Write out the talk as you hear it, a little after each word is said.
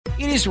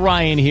It is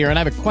Ryan here, and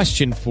I have a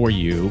question for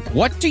you.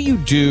 What do you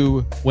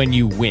do when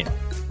you win?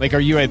 Like, are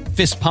you a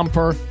fist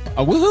pumper,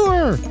 a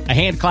woohooer, a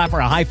hand clapper,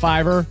 a high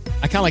fiver?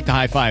 I kind of like the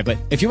high five, but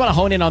if you want to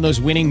hone in on those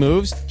winning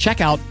moves,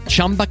 check out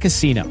Chumba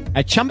Casino.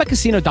 At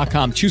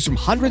ChumbaCasino.com, choose from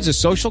hundreds of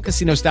social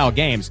casino-style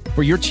games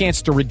for your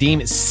chance to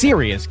redeem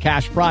serious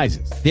cash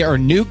prizes. There are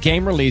new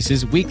game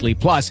releases weekly,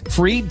 plus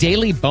free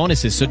daily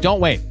bonuses. So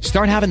don't wait.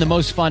 Start having the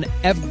most fun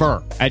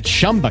ever at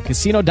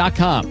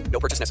ChumbaCasino.com.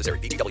 No purchase necessary.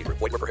 VGW Group.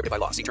 Void where prohibited by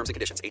law. See terms and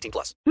conditions. 18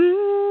 plus.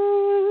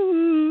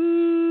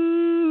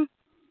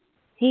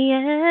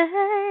 Yeah.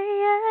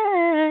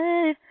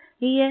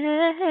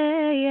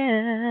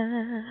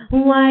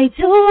 Why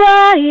do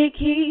I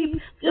keep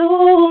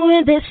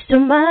doing this to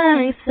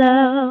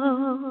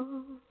myself?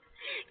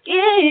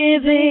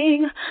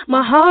 Giving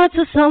my heart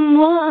to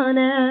someone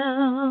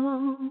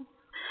else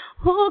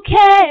who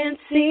can't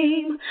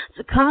seem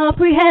to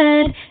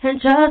comprehend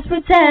and just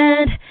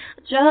pretend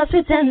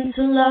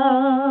to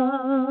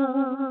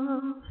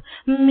love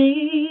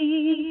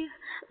me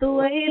the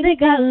way that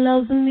God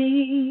loves me.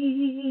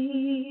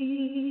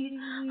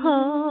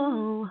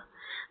 Oh,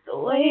 the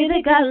way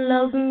that God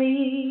loves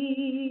me.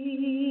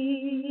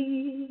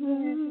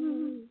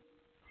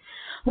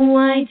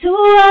 Why do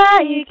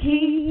I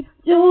keep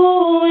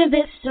doing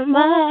this to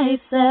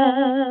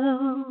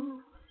myself?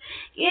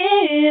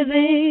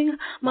 Giving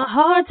my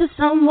heart to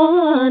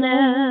someone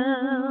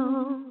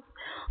else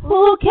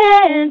who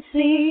can't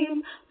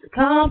seem to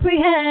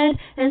comprehend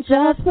and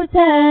just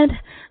pretend to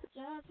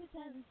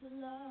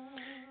love.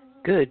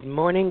 Good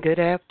morning, good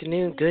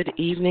afternoon, good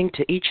evening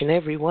to each and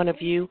every one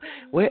of you,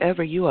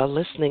 wherever you are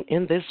listening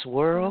in this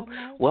world.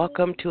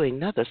 Welcome to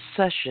another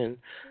session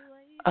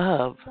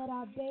of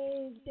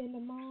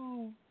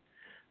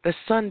the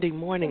Sunday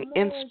Morning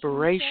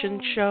Inspiration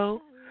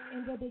Show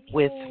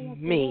with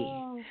me,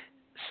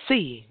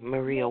 C.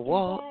 Maria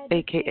Wall,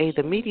 a.k.a.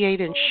 the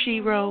Mediator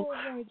Shiro,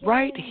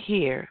 right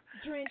here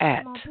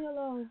at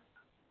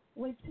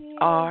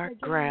our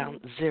Ground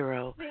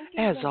Zero.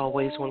 As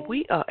always, when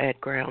we are at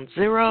Ground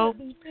Zero,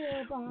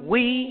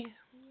 we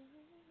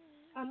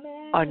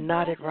are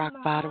not at rock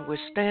bottom. We're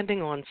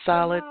standing on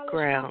solid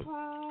ground.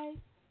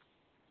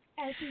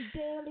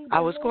 I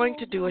was going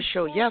to do a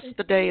show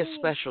yesterday, a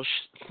special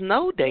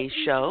snow day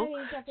show,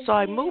 so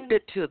I moved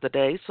it to the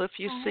day. So if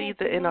you see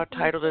in our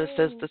title that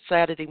says the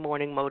Saturday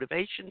Morning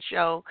Motivation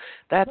Show,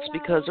 that's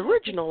because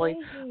originally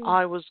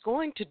I was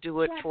going to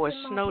do it for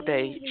a snow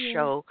day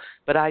show,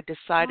 but I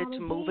decided to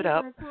move it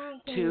up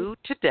to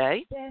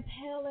today.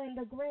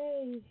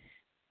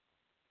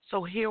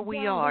 So here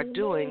we are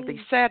doing the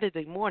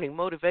Saturday Morning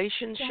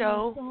Motivation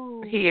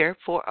Show here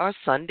for our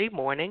Sunday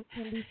Morning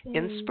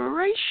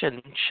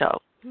Inspiration Show.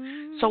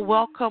 So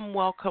welcome.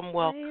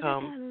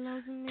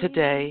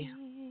 Today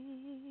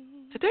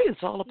is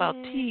all about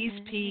teas,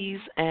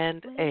 peas,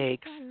 and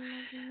eggs.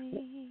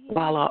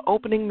 While our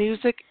opening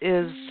music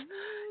is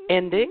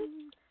ending,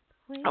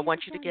 I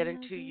want you to get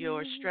into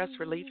your stress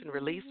relief and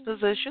release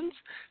positions.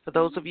 For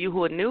those of you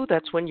who are new,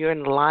 that's when you're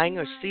in the lying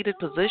or seated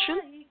position.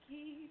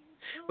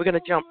 We're going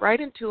to jump right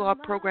into our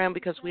program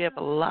because we have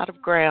a lot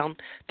of ground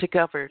to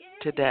cover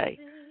today.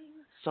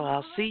 So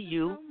I'll see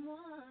you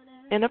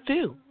in a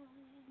few.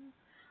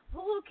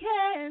 Who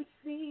can't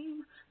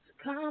seem to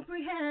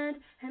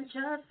comprehend and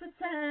just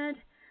pretend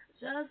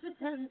to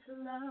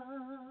love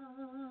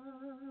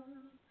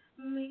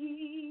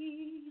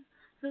me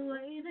the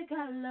way that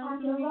God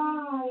loves me.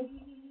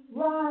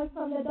 Rise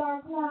from the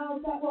dark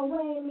clouds that were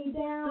weighing me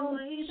down.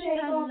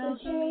 Shake off the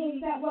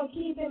chains that were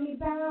keeping me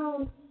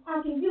bound. I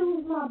can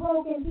use my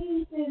broken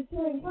pieces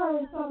to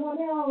encourage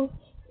someone else.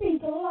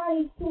 Speak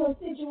life to a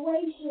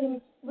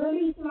situation.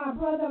 Release my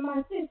brother,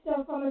 my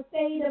sister from a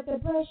state of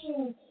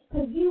depression.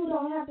 'Cause you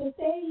don't have to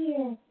stay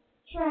here,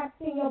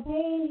 trapped in your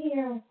pain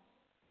here.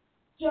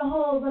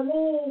 Jehovah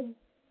lives.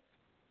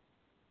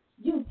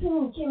 You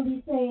too can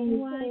be saved.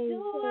 Why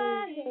do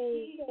I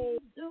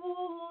keep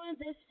doing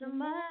this to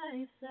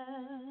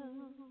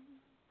myself?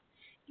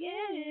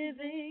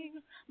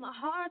 Giving my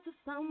heart to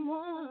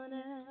someone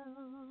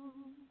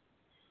else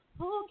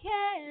who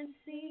can't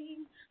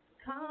seem to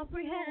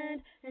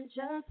comprehend and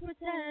just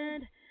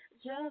pretend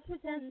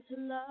to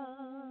love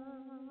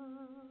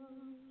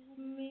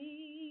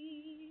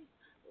me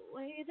the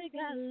way that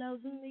God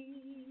loves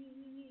me.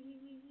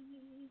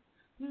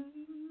 The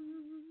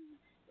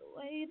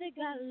way that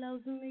God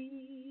loves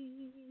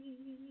me.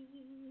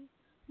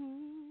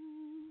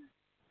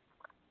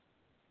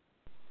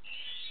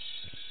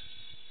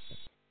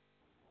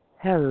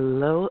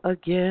 Hello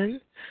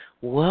again.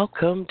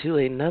 Welcome to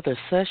another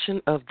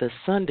session of the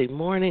Sunday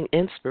Morning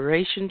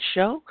Inspiration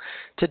Show.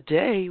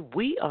 Today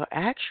we are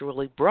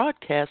actually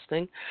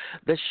broadcasting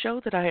the show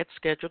that I had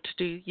scheduled to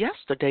do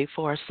yesterday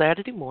for our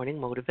Saturday Morning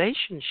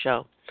Motivation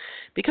Show.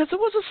 Because it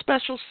was a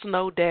special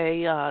snow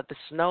day.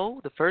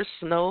 The first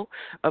snow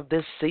of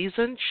this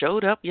season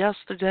showed up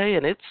yesterday,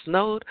 and it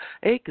snowed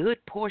a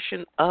good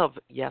portion of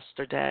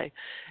yesterday.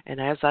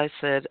 And as I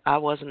said, I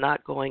was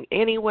not going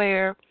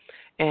anywhere.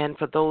 And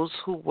for those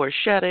who were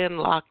shut in,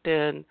 locked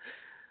in,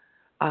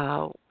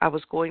 I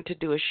was going to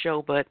do a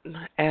show, but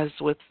as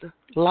with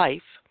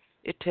life,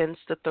 it tends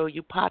to throw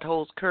you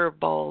potholes,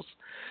 curveballs,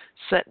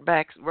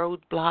 setbacks,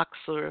 roadblocks,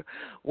 or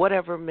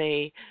whatever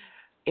may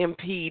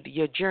impede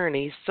your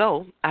journey.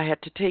 So I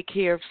had to take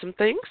care of some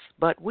things,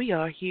 but we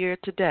are here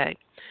today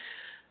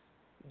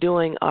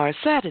doing our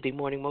Saturday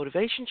morning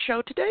motivation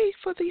show today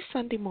for the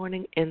Sunday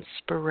morning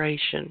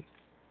inspiration.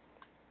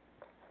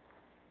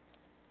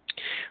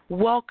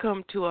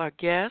 Welcome to our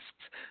guests.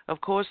 Of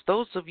course,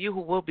 those of you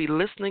who will be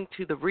listening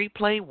to the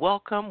replay,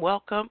 welcome,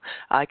 welcome.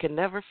 I can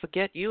never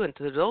forget you. And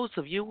to those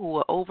of you who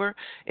are over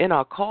in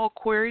our call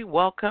query,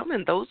 welcome.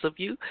 And those of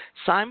you,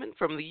 Simon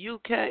from the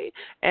UK,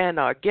 and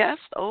our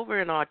guest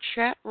over in our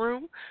chat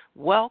room,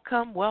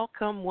 welcome,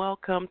 welcome,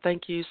 welcome.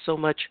 Thank you so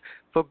much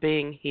for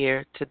being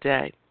here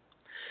today.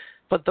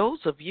 For those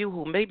of you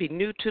who may be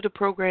new to the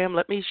program,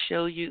 let me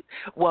tell you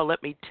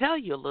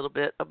a little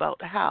bit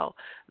about how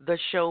the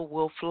show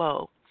will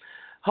flow.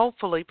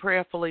 Hopefully,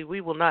 prayerfully, we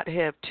will not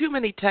have too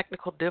many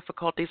technical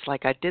difficulties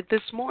like I did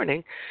this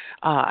morning.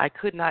 I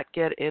could not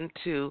get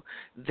into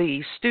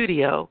the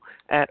studio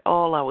at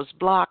all. I was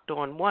blocked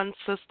on one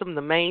system,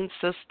 the main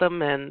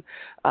system, and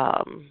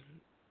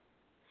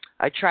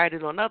I tried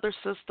it on other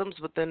systems,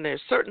 but then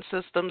there's certain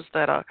systems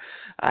that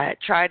I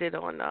tried it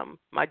on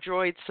my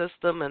Droid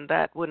system, and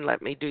that wouldn't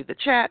let me do the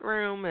chat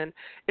room, and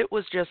it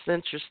was just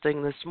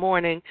interesting this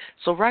morning.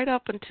 So right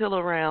up until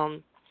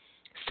around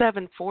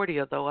 7:40,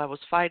 although I was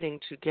fighting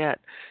to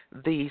get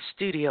the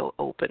studio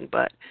open,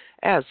 but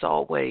as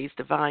always,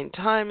 divine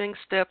timing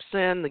steps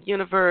in, the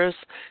universe,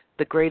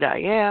 the great I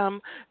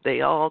am,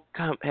 they all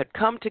had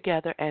come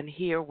together, and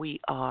here we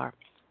are.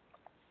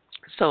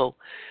 So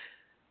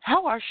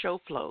how our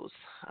show flows.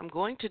 I'm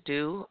going to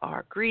do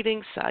our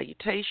greetings,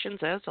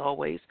 salutations, as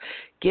always,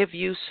 give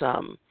you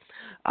some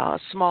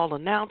small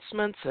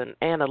announcements and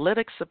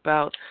analytics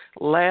about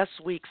last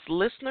week's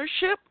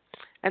listenership,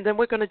 and then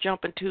we're going to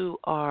jump into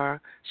our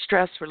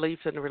stress relief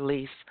and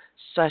release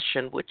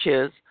session, which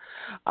is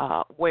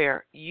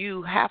where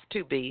you have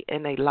to be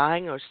in a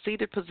lying or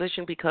seated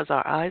position because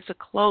our eyes are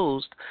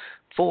closed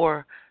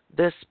for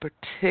this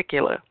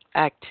particular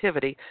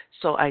activity.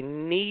 So I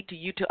need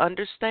you to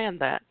understand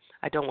that.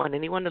 I don't want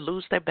anyone to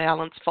lose their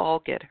balance,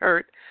 fall, get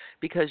hurt,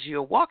 because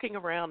you're walking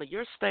around and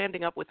you're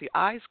standing up with your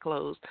eyes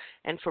closed,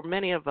 and for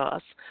many of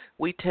us,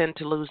 we tend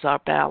to lose our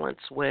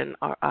balance when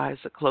our eyes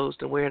are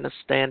closed and we're in a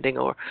standing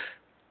or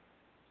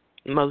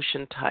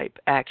motion type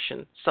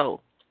action.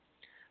 So,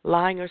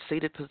 lying or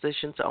seated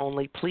positions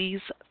only, please.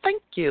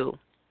 Thank you.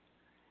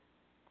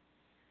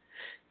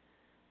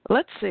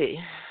 Let's see.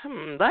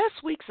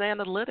 Last week's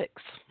analytics.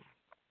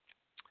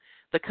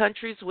 The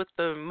countries with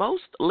the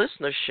most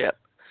listenership,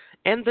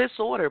 in this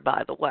order,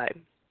 by the way: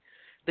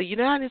 the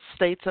United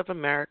States of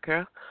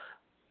America,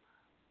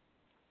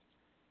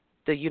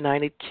 the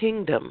United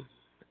Kingdom,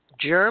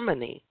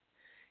 Germany,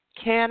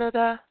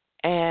 Canada,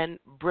 and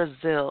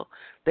Brazil.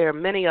 There are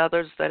many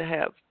others that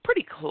have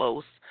pretty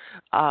close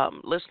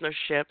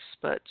listenerships,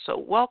 but so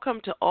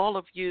welcome to all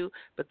of you.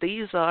 But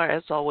these are,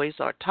 as always,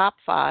 our top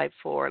 5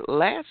 for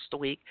last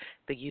week: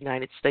 the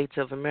United States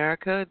of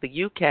America,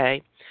 the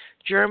UK,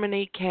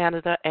 Germany,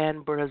 Canada,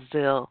 and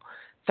Brazil.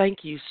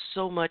 Thank you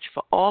so much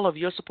for all of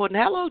your support. And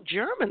hello,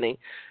 Germany.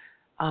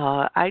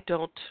 I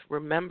don't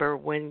remember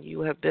when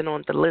you have been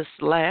on the list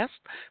last,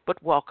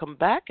 but welcome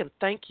back, and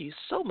thank you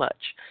so much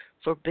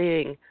for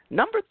being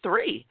number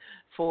 3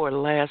 for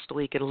last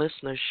week in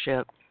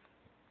listenership.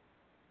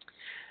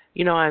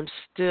 You know, I'm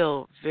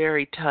still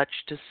very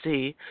touched to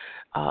see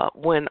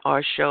when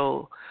our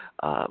show,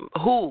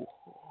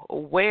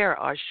 where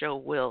our show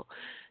will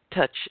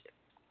touch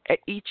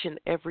each and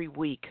every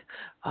week.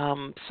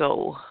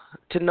 So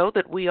to know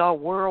that we are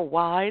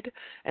worldwide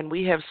and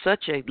we have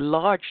such a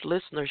large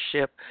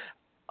listenership,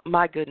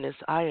 my goodness,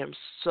 I am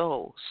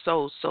so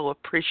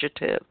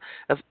appreciative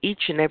of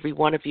each and every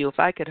one of you. If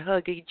I could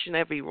hug each and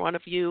every one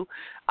of you,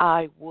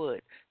 I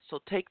would. So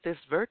take this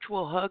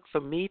virtual hug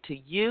from me to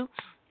you,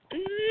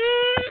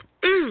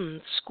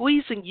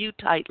 squeezing you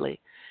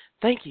tightly.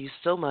 Thank you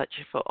so much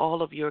for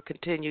all of your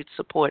continued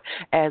support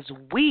as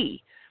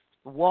we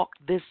walk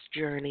this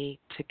journey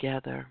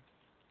together.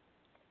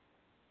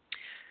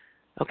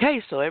 Okay,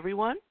 so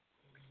everyone,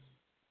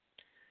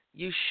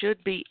 you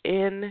should be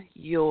in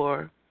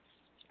your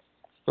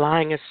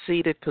lying or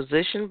seated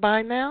position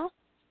by now.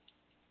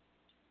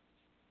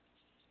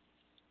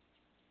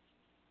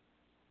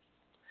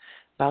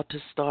 About to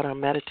start our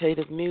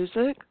meditative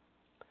music.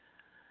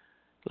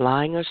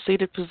 Lying or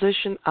seated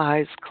position,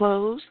 eyes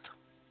closed.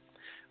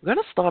 We're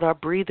going to start our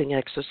breathing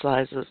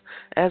exercises.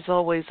 As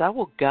always, I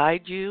will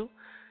guide you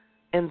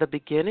in the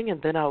beginning,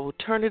 and then I will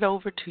turn it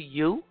over to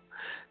you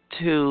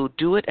to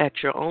do it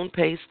at your own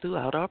pace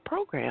throughout our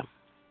program.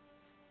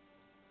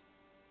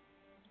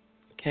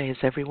 Okay, is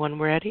everyone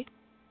ready?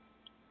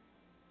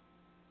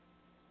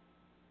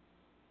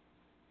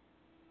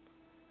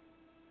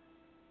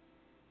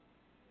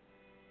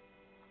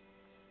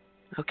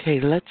 Okay,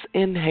 let's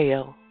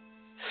inhale.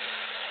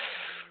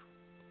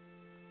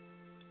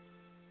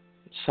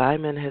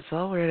 Simon has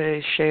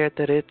already shared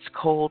that it's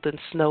cold and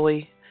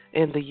snowy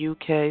in the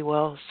UK.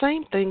 Well,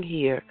 same thing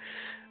here.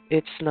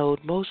 It snowed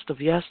most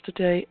of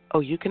yesterday. Oh,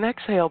 you can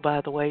exhale,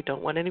 by the way.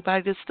 Don't want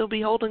anybody to still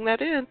be holding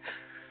that in.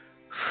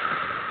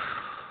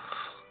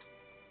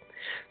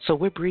 So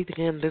we're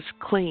breathing in this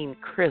clean,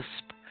 crisp,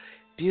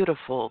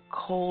 beautiful,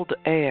 cold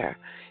air,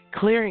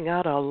 clearing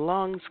out our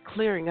lungs,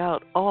 clearing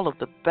out all of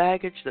the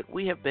baggage that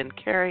we have been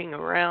carrying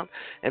around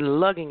and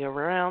lugging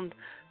around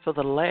for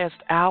the last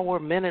hour,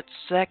 minute,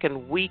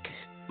 second, week,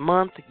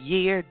 month,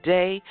 year,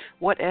 day,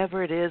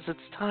 whatever it is. It's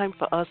time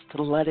for us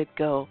to let it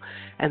go.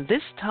 And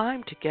this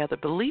time together,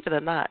 believe it or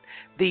not,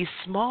 these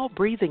small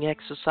breathing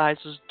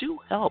exercises do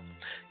help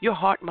your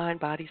heart, mind,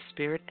 body,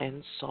 spirit,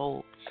 and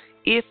soul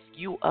if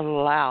you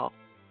allow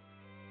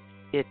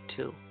it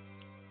to.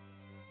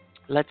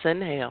 Let's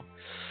inhale.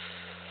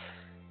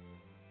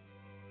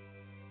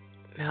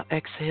 Now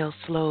exhale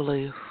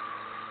slowly.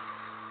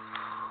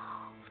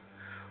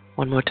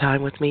 One more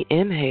time with me.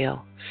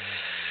 Inhale.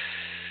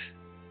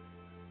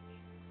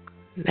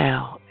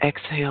 Now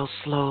exhale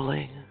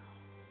slowly.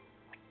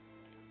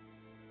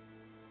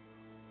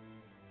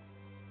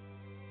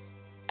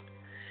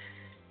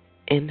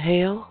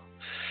 Inhale.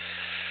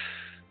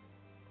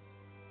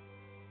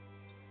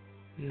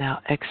 Now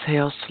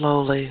exhale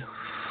slowly.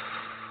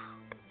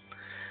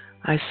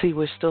 I see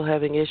we're still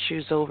having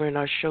issues over in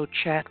our show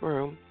chat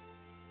room.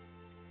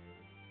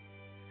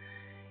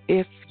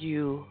 If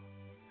you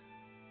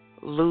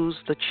lose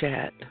the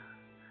chat,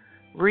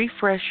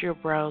 refresh your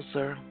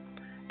browser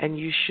and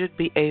you should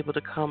be able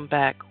to come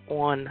back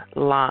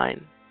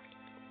online.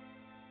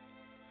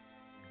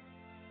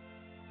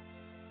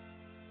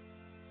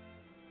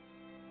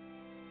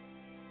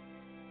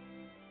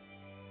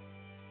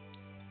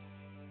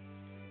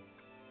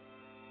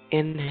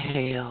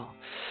 Inhale.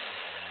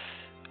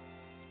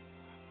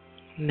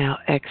 Now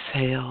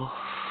exhale.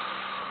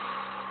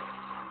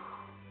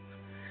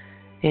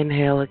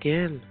 Inhale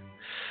again.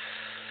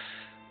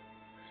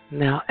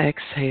 Now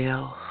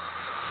exhale.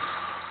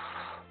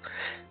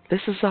 This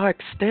is our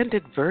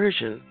extended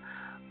version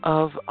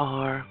of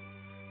our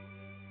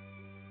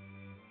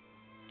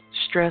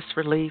stress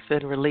relief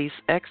and release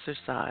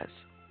exercise,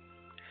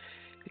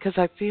 because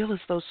I feel as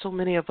though so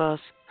many of us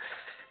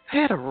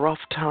had a rough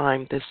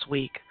time this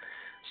week.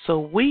 So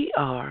we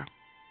are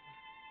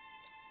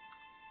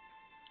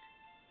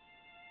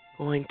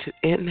going to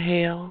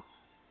inhale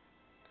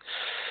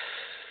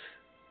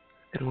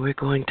and we're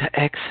going to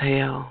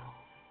exhale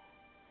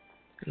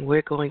and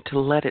we're going to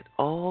let it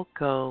all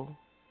go.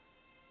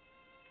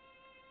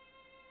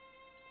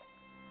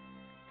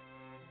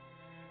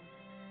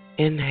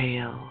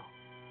 Inhale.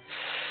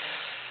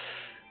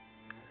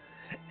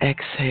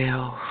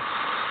 Exhale.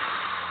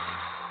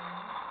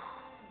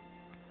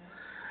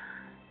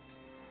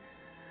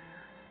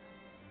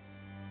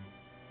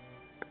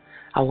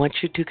 I want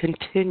you to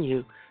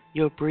continue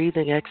your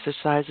breathing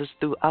exercises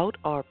throughout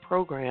our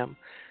program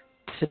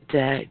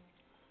today.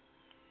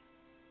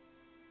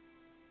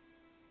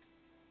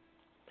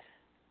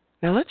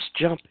 Now let's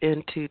jump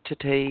into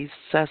today's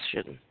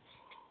session.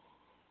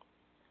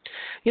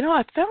 You know,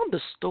 I found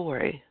a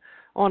story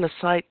on a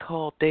site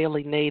called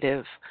Daily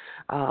Native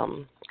a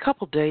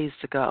couple days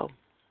ago.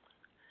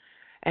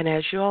 And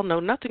as you all know,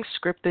 nothing's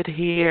scripted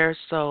here,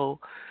 so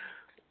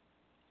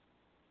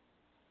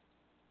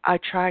I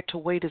try to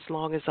wait as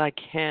long as I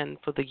can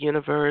for the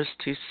universe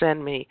to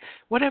send me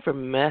whatever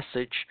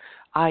message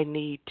I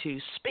need to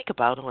speak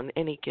about on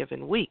any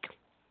given week.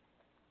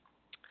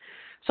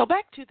 So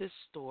back to this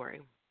story.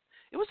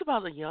 It was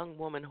about a young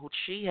woman who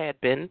she had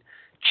been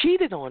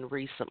cheated on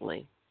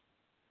recently.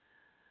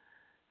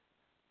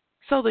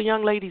 So the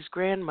young lady's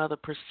grandmother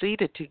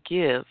proceeded to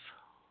give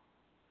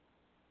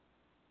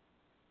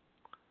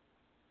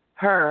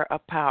her a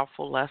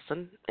powerful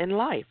lesson in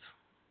life.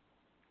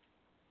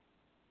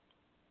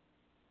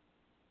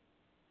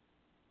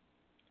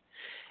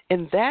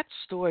 In that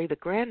story, the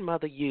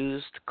grandmother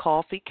used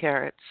coffee,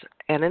 carrots,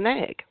 and an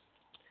egg.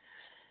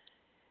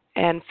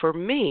 And for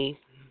me,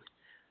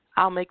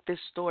 I'll make this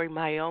story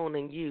my own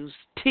and use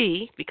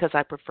tea, because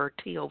I prefer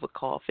tea over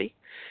coffee,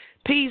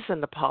 peas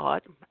in the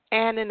pod,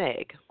 and an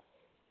egg.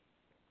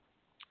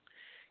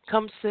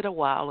 Come sit a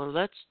while and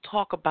let's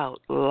talk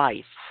about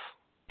life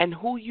and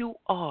who you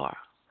are,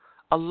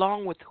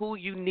 along with who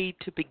you need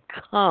to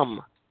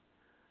become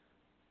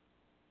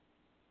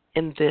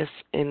in this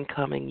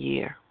incoming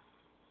year.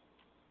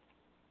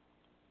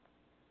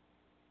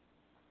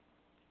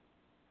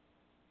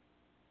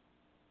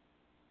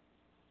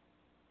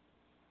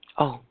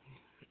 Oh,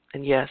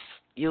 and yes,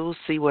 you'll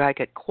see where I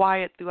get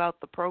quiet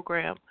throughout the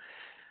program.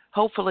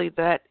 Hopefully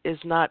that is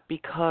not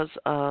because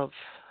of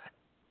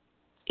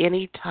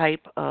any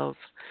type of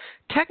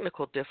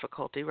technical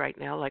difficulty right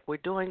now, like we're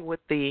doing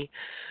with the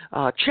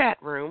chat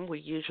room. We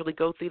usually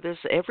go through this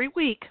every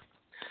week,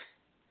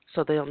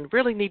 so they'll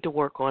really need to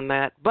work on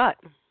that. But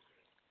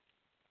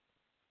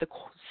the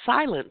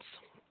silence,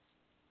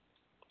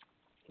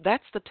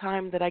 that's the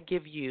time that I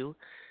give you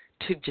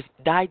to just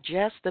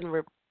digest and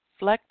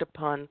reflect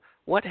upon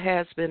what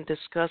has been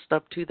discussed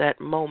up to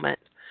that moment.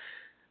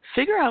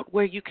 Figure out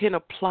where you can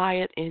apply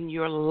it in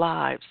your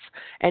lives.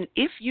 And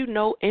if you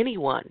know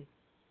anyone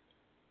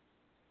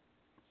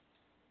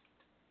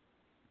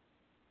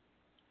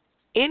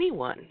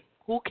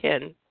who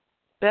can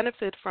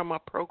benefit from our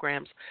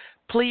programs,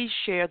 please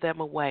share them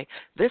away.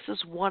 This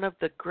is one of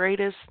the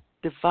greatest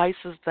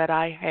devices that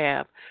I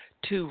have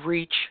to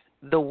reach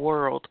the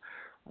world.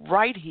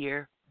 Right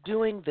here,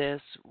 doing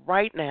this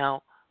right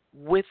now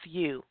with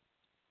you.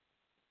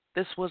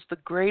 This was the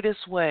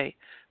greatest way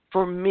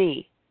for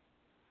me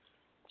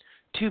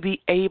to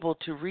be able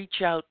to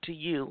reach out to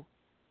you.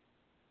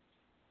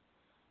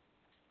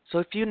 So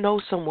if you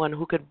know someone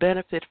who could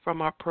benefit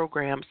from our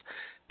programs,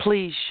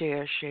 please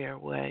share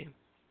away.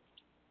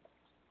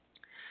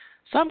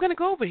 So I'm going to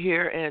go over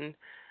here and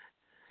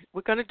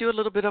we're going to do a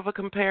little bit of a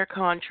compare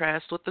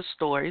contrast with the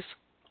stories.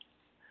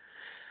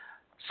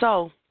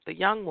 So the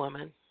young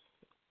woman,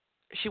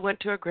 she went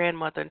to her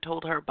grandmother and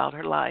told her about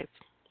her life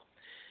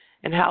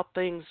and how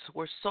things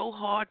were so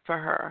hard for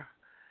her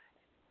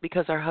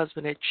because her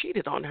husband had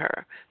cheated on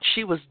her.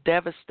 She was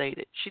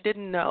devastated. She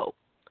didn't know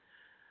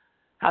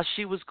how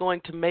she was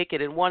going to make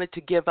it and wanted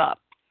to give up.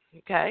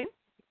 Okay?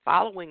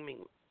 Following me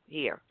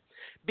here.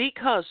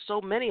 Because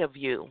so many of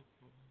you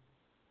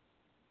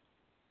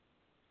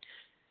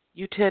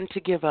tend to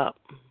give up.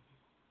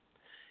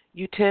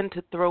 You tend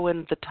to throw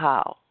in the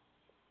towel.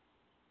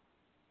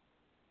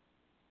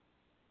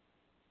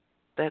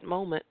 That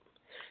moment,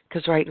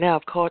 because right now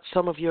I've caught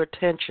some of your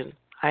attention.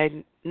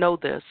 I know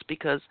this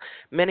because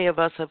many of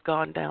us have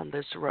gone down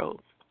this road.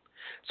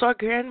 So our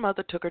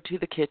grandmother took her to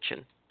the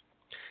kitchen.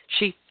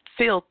 She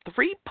filled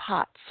 3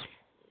 pots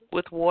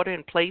with water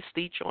and placed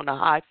each on a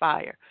high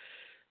fire.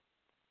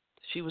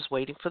 She was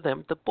waiting for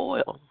them to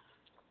boil.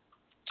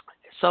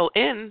 So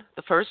in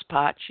the first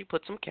pot, she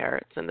put some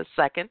carrots. In the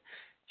second,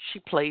 she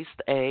placed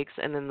eggs.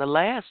 And in the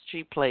last,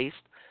 she placed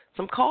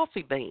some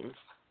coffee beans.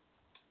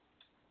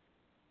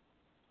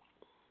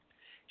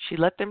 She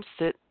let them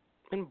sit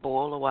and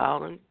boil a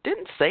while and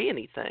didn't say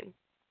anything.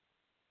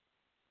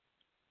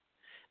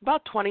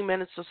 About 20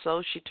 minutes or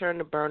so, she turned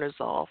the burners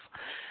off,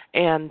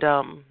 and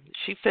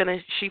she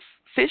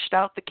fished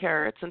out the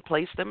carrots and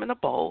placed them in a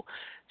bowl.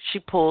 She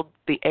pulled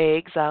the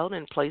eggs out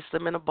and placed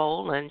them in a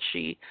bowl, and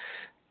she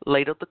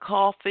ladled the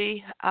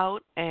coffee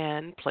out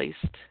and placed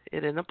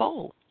it in a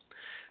bowl.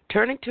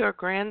 Turning to her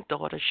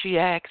granddaughter, she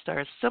asked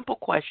her a simple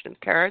question: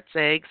 carrots,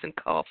 eggs, and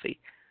coffee.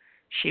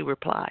 She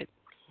replied.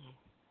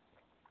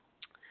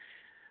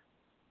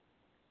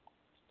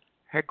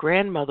 Her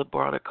grandmother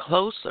brought her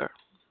closer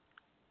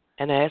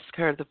and asked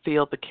her to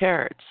feel the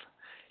carrots.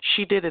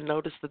 She didn't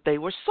notice that they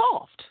were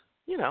soft.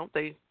 You know,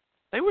 they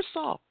were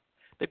soft.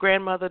 The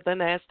grandmother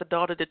then asked the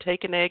daughter to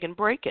take an egg and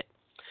break it.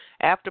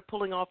 After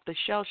pulling off the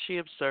shell, she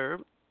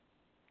observed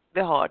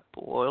the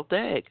hard-boiled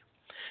egg.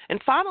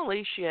 And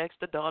finally, she asked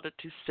the daughter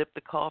to sip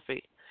the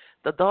coffee.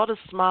 The daughter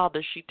smiled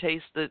as she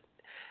tasted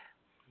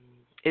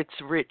its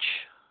rich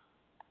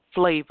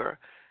flavor,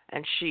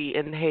 and she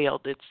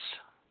inhaled its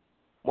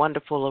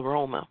wonderful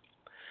aroma.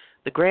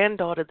 The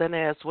granddaughter then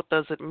asked, "What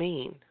does it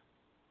mean?"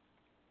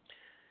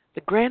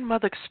 The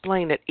grandmother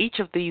explained that each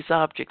of these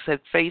objects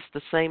had faced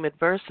the same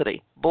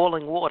adversity,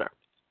 boiling water.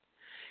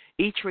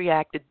 Each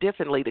reacted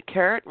differently. The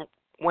carrot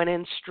went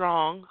in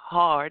strong,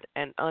 hard,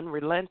 and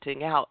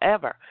unrelenting.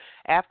 However,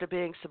 after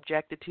being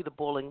subjected to the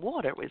boiling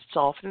water, it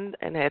softened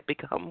and had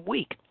become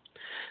weak.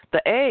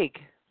 The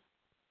egg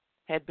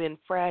had been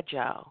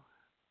fragile.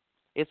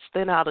 Its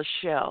thin outer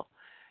shell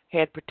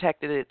had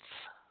protected its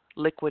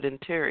liquid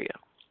interior.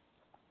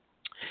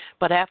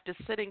 But after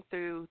sitting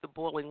through the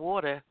boiling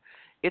water,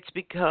 it's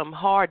become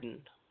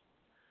hardened.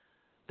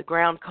 The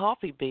ground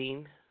coffee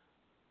beans,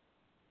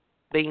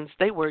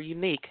 they were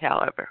unique,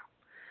 however.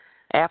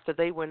 After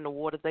they were in the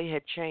water, they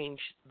had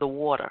changed the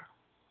water.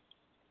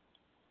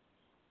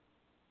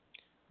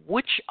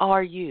 Which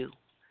are you?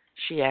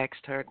 She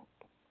asked her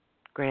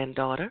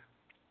granddaughter.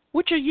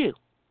 Which are you?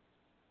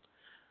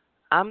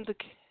 Am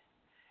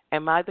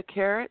I the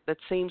carrot that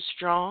seems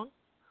strong,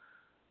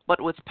 but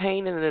with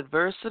pain and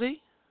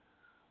adversity?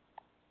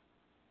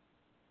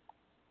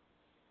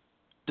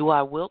 Do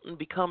I wilt and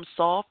become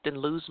soft and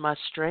lose my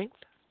strength?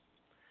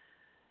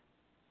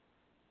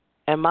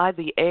 Am I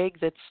the egg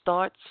that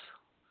starts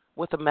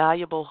with a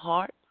malleable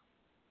heart,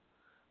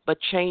 but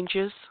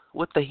changes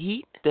with the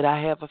heat? Did I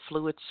have a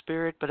fluid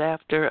spirit, but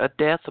after a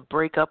death, a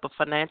breakup, a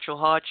financial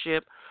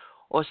hardship,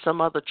 or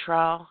some other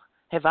trial,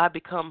 have I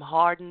become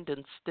hardened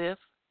and stiff?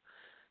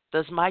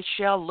 Does my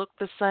shell look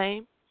the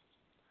same,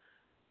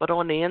 but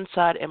on the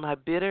inside, am I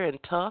bitter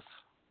and tough,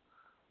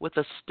 with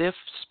a stiff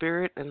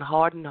spirit and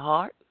hardened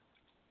heart?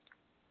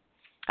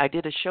 I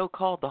did a show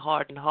called The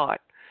Hardened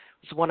Heart.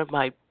 It was one of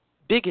my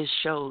biggest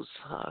shows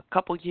a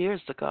couple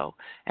years ago,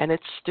 and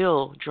it's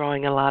still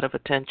drawing a lot of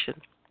attention.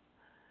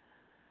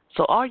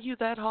 So are you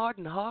that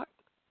hardened heart?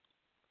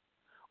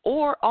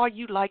 Or are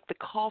you like the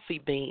coffee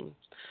bean?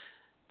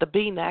 The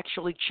bean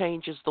actually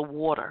changes the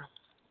water.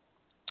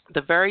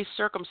 The very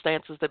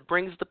circumstances that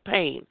brings the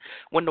pain,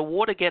 when the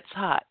water gets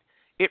hot,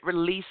 it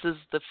releases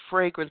the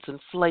fragrance and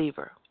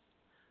flavor.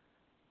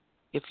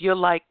 If you're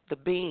like the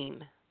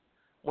bean,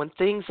 when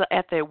things are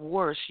at their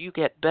worst, you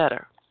get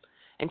better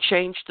and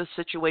change the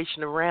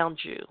situation around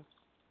you.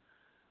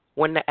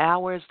 When the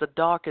hour is the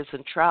darkest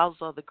and trials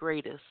are the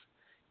greatest,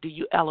 do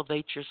you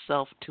elevate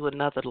yourself to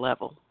another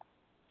level?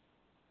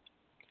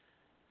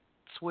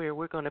 That's where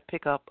we're going to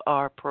pick up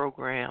our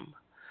program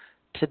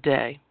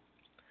today.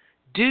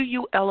 Do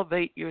you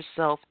elevate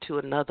yourself to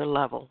another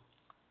level?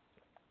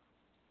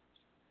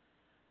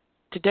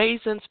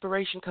 Today's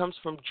inspiration comes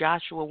from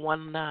Joshua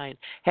 1:9.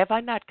 Have I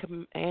not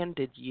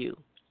commanded you?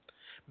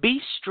 Be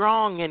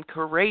strong and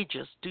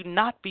courageous. Do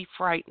not be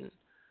frightened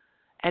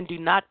and do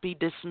not be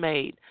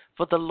dismayed,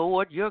 for the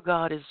Lord your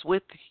God is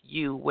with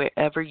you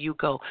wherever you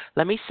go.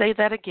 Let me say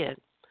that again.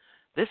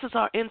 This is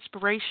our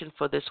inspiration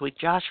for this week,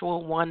 Joshua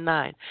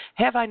 1:9.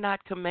 Have I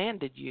not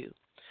commanded you?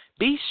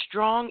 Be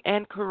strong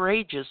and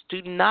courageous.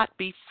 Do not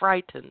be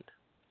frightened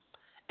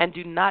and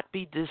do not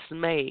be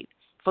dismayed,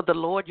 for the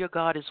Lord your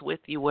God is with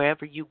you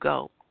wherever you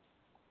go.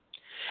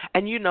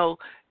 And you know,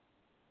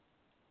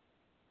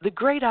 the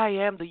great I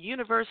am, the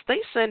universe,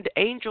 they send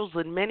angels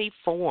in many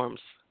forms.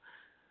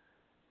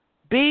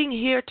 Being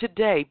here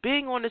today,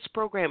 being on this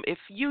program, if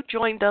you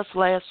joined us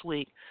last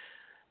week,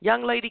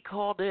 young lady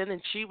called in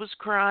and she was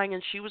crying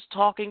and she was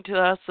talking to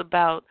us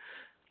about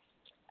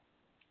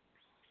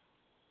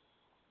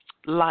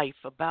life,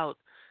 about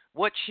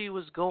what she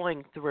was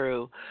going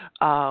through.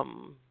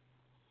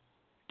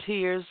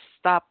 Tears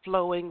stopped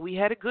flowing. We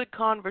had a good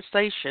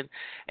conversation,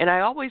 and I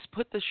always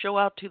put the show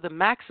out to the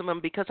maximum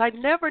because I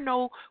never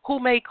know who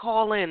may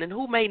call in and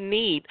who may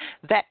need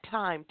that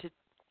time to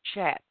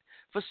chat,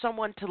 for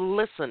someone to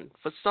listen,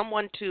 for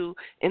someone to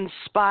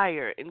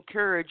inspire,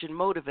 encourage, and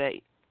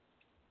motivate.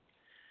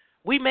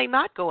 We may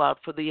not go out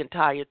for the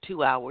entire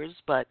 2 hours,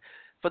 but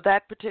for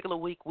that particular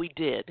week we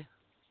did.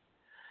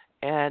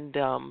 And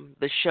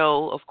the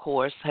show, of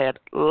course, had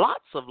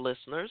lots of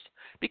listeners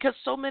because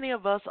so many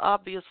of us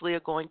obviously are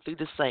going through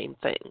the same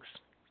things.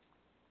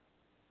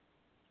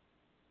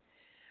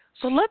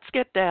 So let's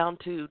get down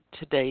to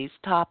today's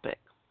topic.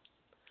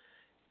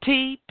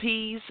 Tea,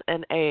 peas,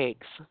 and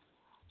eggs.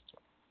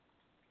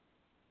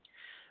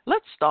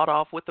 Let's start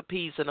off with the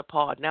peas in a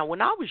pod. Now,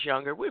 when I was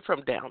younger, we're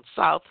from down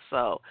south,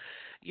 so,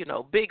 you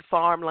know, big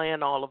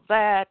farmland, all of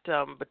that,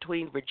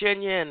 between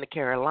Virginia and the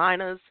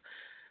Carolinas.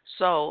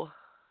 So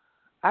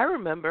I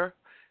remember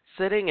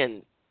sitting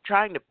and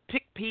trying to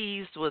pick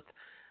peas with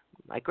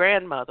my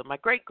grandmother, my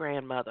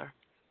great-grandmother.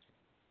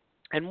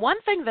 And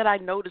one thing that I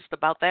noticed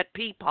about that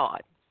pea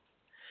pod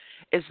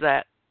is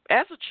that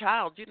as a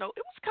child, you know,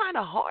 it was kind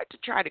of hard to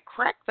try to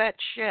crack that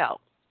shell,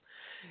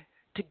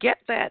 to get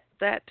that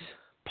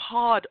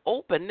pod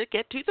open, to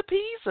get to the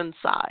peas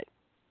inside.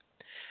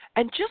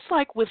 And just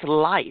like with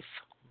life,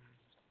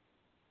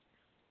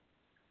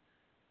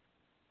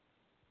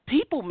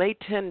 people may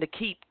tend to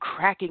keep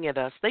cracking at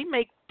us. They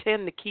may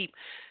tend to keep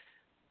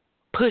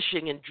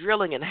pushing and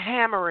drilling and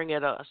hammering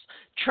at us,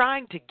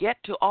 trying to get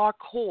to our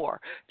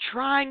core,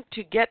 trying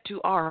to get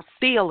to our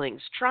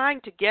feelings, trying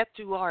to get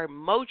to our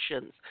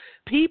emotions.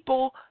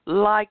 People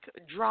like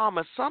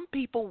drama. Some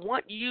people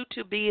want you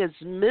to be as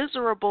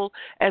miserable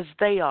as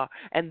they are,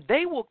 and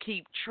they will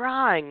keep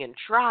trying and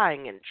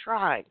trying and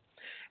trying.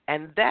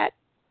 And that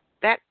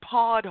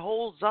pod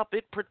holds up.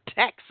 It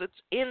protects its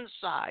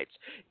insides.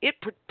 It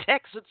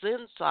protects its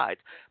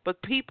insides.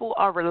 But people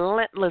are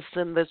relentless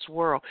in this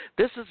world.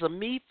 This is a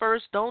me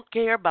first, don't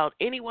care about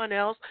anyone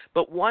else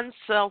but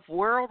oneself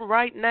world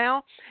right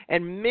now.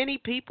 And many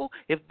people,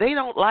 if they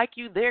don't like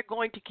you, they're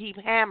going to keep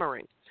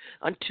hammering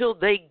until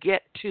they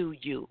get to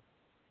you.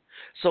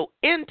 So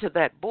into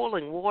that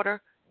boiling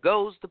water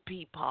goes the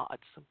pea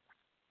pods.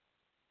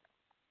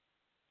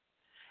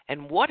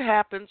 And what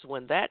happens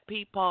when that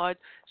pea pod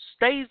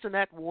stays in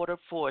that water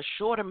for a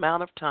short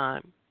amount of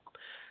time?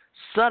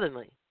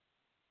 Suddenly,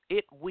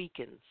 it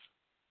weakens.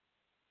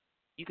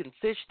 You can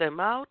fish them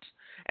out,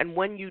 and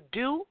when you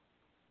do,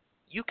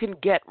 you can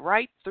get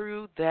right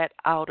through that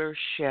outer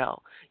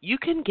shell. You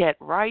can get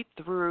right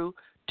through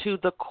to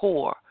the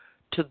core,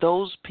 to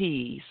those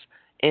peas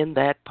in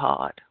that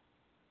pod.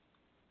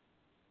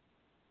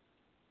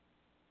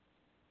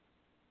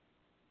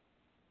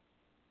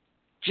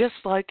 Just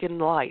like in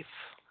life,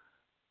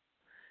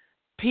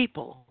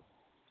 people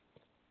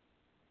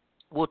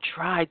will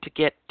try to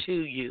get to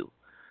you.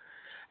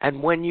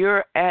 And when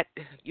you're at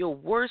your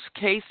worst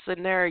case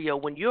scenario,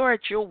 when you're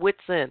at your wit's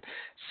end,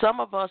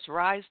 some of us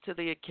rise to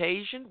the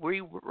occasion.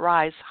 We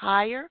rise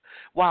higher,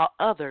 while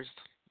others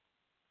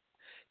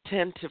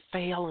tend to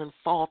fail and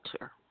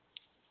falter.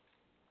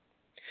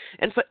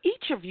 And for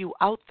each of you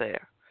out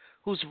there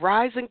who's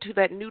rising to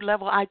that new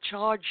level, I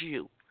charge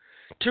you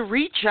to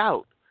reach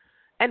out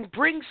and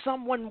bring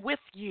someone with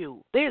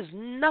you. There's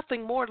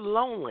nothing more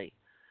lonely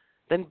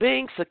than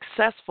being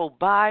successful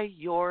by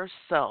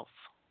yourself.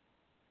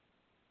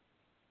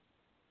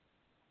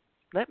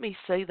 Let me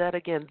say that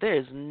again.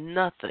 There's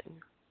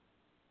nothing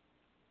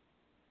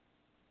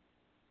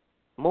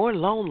more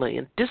lonely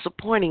and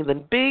disappointing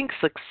than being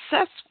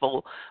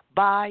successful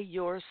by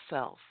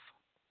yourself.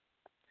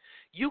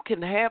 You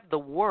can have the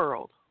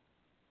world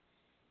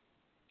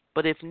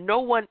But if no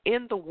one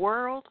in the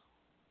world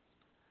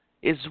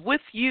is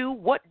with you,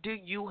 what do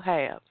you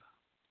have?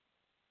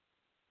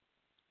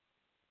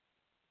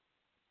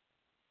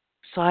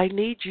 So I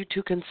need you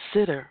to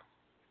consider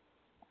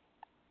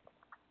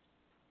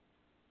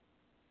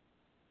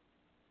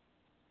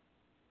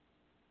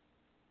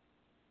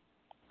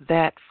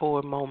that for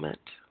a moment.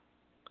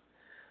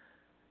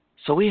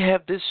 So we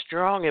have this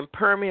strong,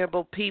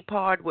 impermeable pea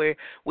pod where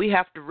we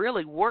have to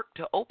really work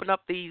to open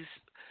up these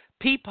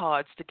pea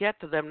pods to get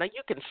to them. Now,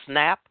 you can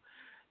snap.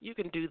 You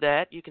can do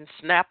that. You can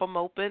snap them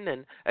open.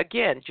 And,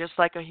 again, just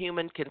like a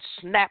human can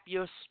snap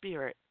your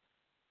spirit,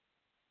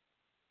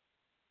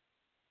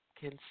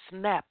 can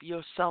snap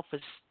your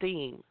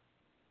self-esteem.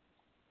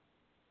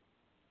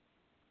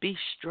 Be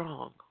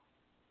strong.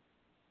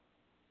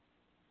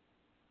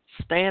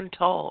 Stand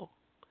tall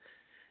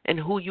in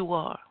who you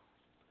are.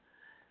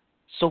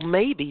 So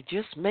maybe,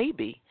 just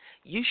maybe,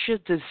 you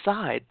should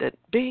decide that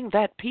being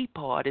that pea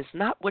pod is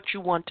not what you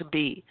want to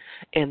be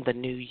in the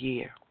new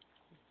year.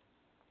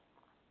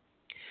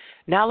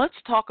 Now let's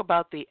talk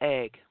about the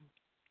egg.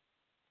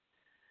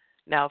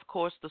 Now, of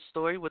course, the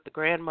story with the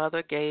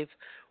grandmother gave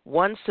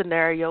one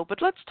scenario,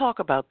 but let's talk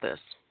about this.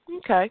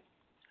 Okay.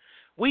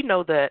 We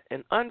know that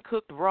an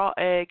uncooked raw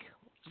egg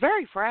is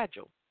very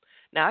fragile.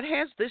 Now, it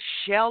has this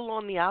shell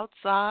on the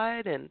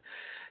outside, and,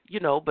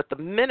 but the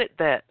minute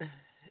that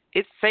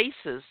it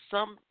faces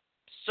some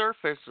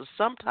surface or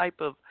some type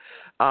of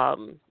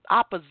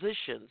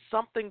opposition,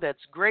 something that's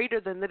greater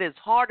than it is,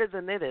 harder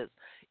than it is,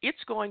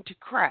 it's going to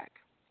crack.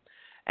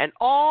 And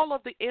all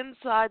of the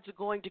insides are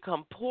going to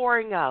come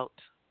pouring out.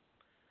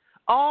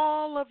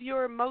 All of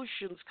your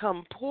emotions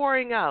come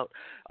pouring out.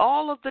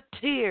 All of the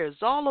tears,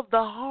 all of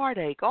the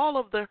heartache, all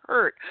of the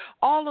hurt,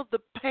 all of the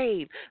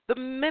pain. The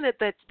minute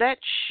that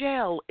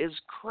shell is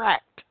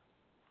cracked,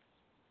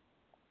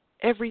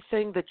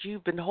 everything that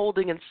you've been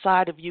holding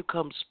inside of you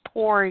comes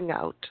pouring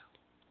out.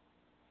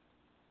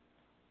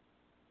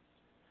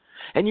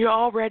 And you're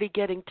already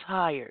getting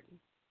tired.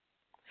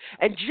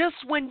 And just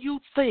when you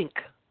think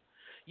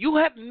you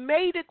have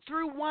made it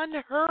through one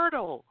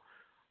hurdle,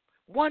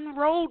 one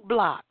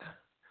roadblock,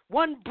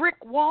 one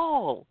brick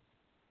wall,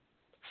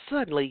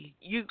 suddenly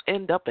you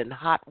end up in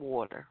hot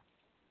water.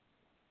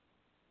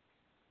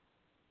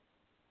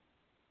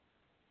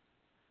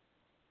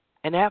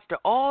 And after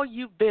all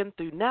you've been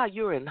through, now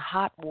you're in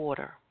hot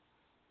water.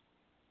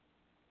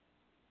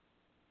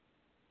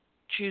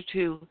 I want you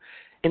to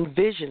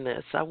envision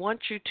this. I want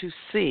you to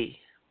see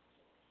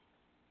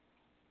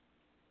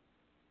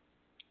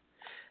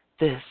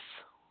this.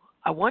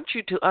 I want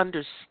you to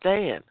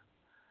understand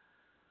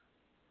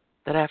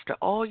that after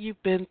all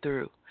you've been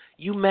through,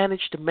 you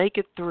managed to make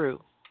it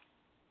through.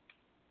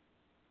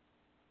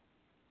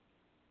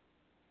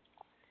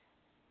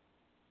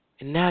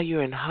 And now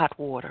you're in hot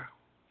water.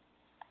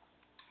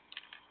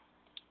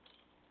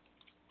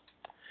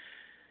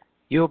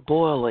 You're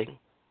boiling.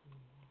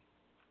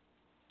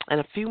 And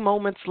a few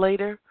moments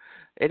later,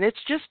 and it's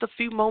just a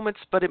few moments,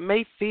 but it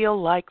may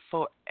feel like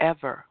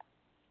forever.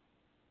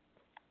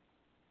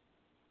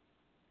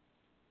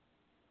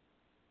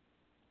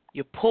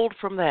 You're pulled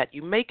from that.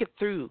 You make it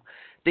through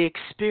the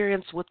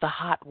experience with the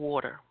hot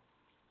water.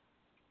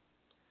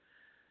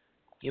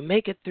 You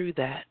make it through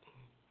that.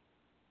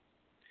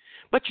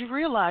 But you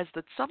realize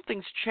that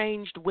something's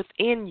changed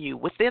within you,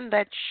 within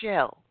that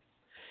shell.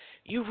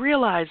 You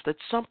realize that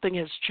something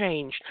has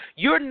changed.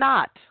 You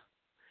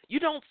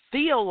don't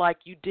feel like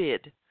you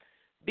did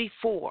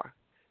before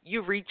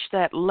you reached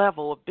that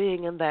level of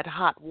being in that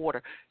hot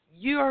water.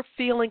 You're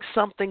feeling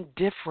something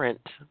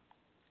different.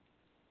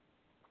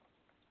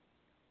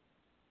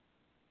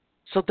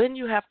 So then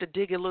you have to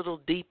dig a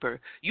little deeper.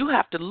 You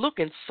have to look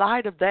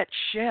inside of that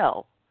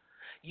shell.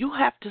 You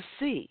have to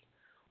see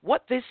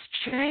what this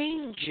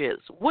change is,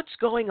 what's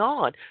going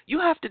on. You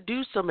have to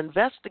do some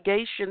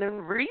investigation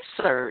and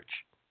research.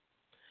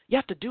 You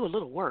have to do a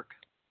little work.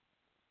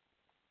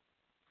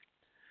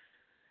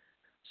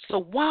 So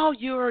while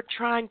you're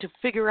trying to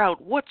figure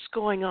out what's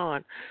going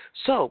on,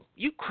 so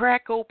you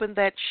crack open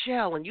that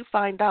shell and you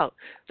find out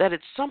that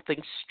it's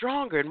something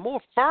stronger and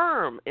more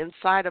firm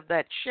inside of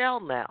that shell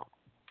now.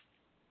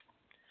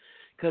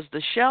 Because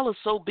the shell is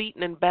so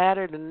beaten and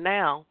battered, and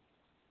now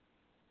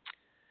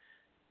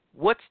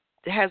what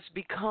has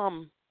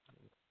become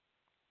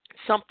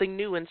something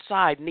new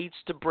inside needs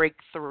to break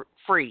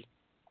free.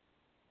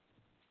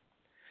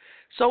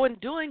 So in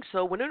doing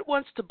so, when it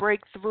wants to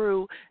break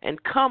through and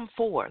come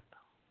forth,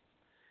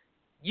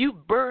 you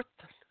birth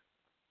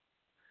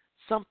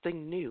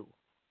something new.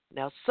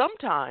 Now,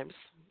 sometimes,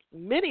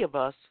 many of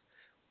us,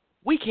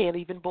 we can't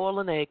even boil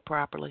an egg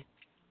properly.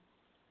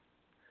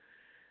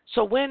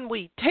 So when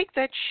we take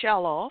that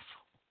shell off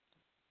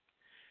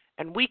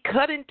and we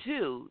cut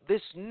into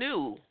this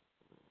new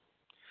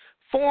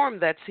form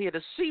that's here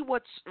to see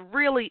what's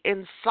really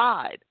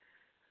inside,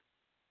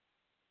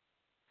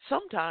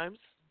 sometimes,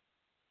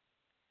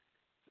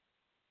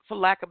 for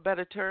lack of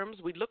better terms,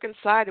 we look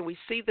inside and we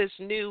see this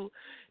new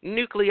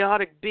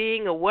nucleotic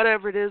being or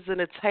whatever it is,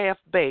 and it's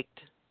half-baked.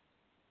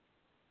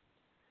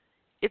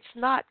 It's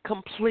not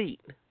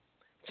complete.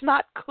 It's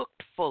not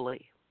cooked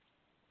fully.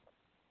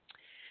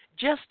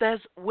 Just as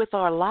with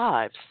our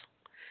lives,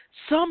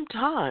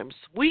 sometimes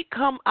we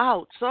come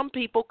out, some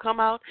people come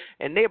out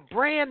and they're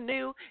brand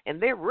new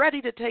and they're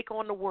ready to take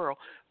on the world.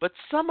 But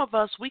some of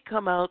us, we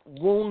come out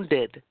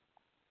wounded.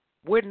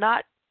 We're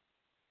not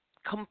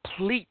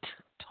complete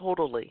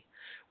totally.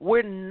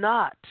 We're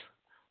not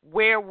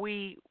where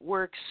we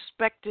were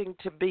expecting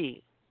to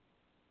be.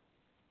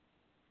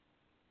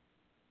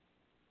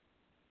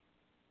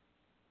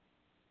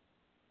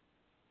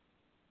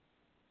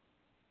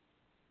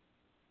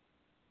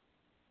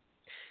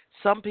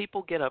 Some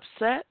people get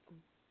upset.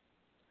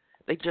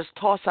 They just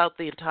toss out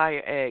the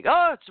entire egg.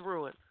 Oh, it's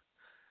ruined.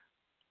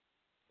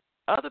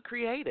 Other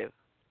creative.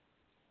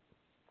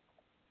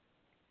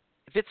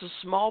 If it's a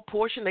small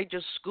portion, they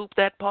just scoop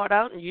that part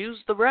out and use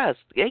the rest.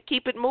 They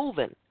keep it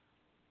moving.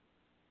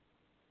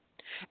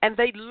 And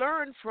they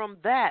learn from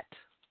that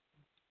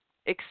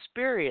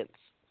experience.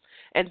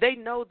 And they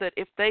know that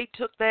if they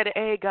took that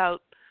egg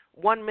out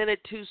 1 minute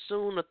too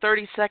soon or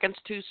 30 seconds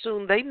too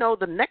soon, they know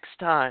the next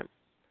time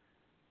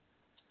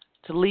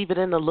to leave it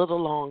in a little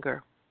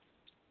longer.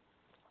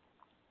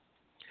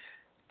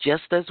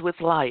 Just as with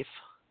life,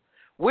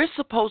 we're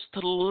supposed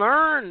to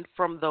learn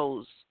from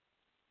those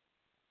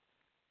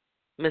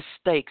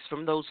mistakes,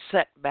 from those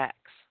setbacks.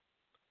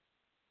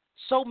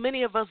 So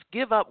many of us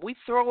give up. We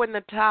throw in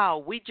the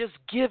towel. We just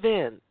give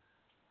in.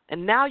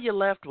 And now you're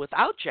left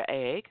without your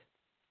egg.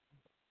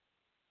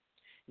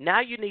 Now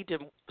you need to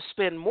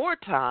spend more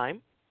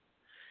time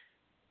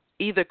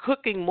either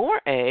cooking more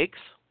eggs,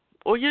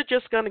 or you're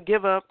just going to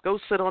give up, go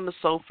sit on the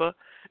sofa,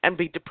 and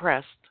be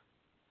depressed.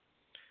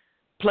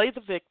 Play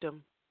the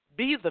victim.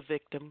 Be the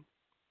victim.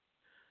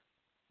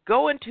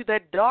 Go into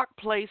that dark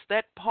place,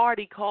 that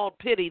party called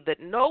pity that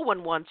no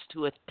one wants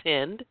to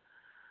attend.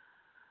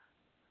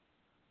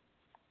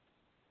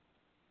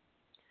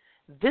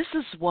 This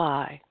is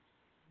why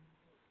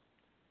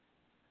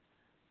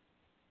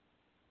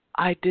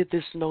I did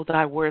this Know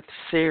Thy Worth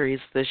series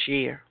this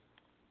year.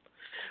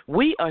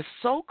 We are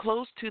so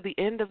close to the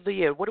end of the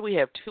year. What do we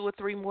have, 2 or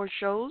 3 more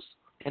shows?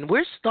 And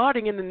we're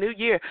starting in the new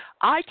year.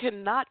 I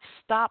cannot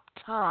stop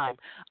time.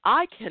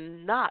 I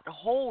cannot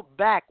hold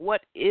back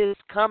what is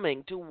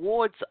coming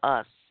towards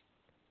us.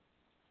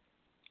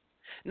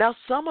 Now,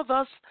 some of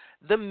us,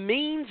 the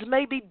means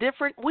may be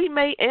different. We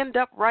may end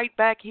up right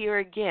back here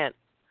again.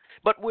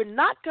 But we're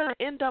not going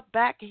to end up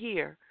back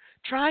here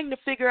trying to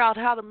figure out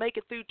how to make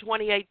it through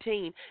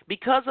 2018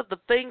 because of the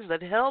things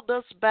that held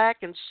us back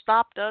and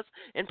stopped us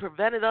and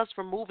prevented us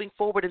from moving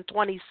forward in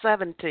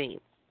 2017.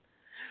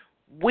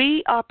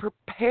 We are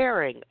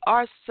preparing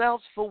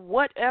ourselves for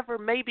whatever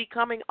may be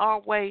coming our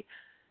way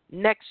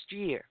next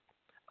year.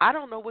 I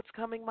don't know what's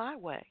coming my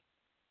way.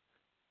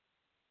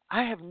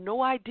 I have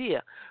no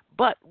idea.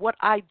 But what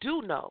I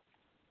do know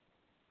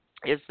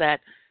is that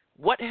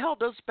what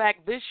held us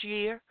back this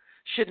year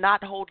should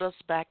not hold us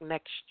back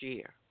next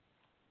year.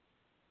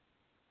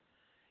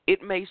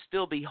 It may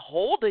still be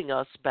holding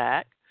us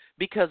back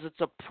because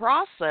it's a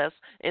process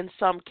in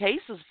some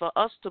cases for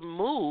us to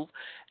move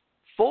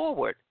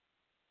forward.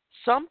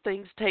 Some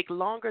things take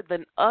longer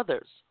than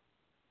others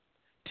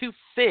to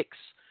fix,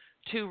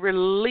 to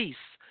release,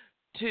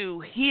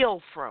 to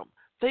heal from,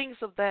 things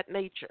of that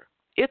nature.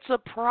 It's a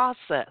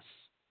process.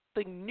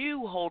 Something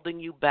new holding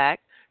you back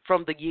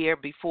from the year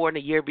before and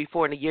the year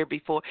before and the year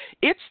before.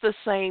 It's the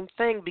same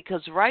thing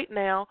because right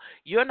now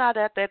you're not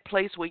at that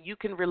place where you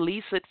can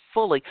release it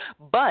fully,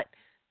 but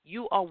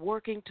you are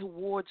working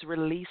towards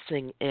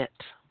releasing it.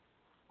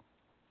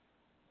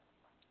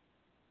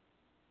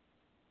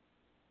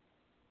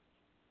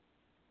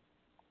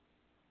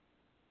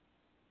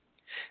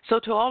 So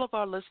to all of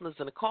our listeners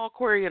in the call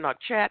query in our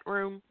chat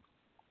room,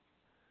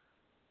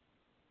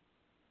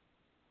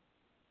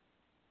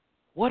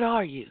 what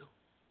are you?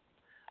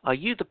 Are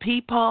you the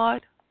pea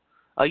pod?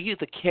 Are you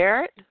the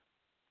carrot?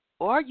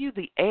 Or are you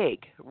the egg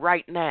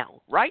right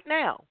now? Right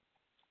now.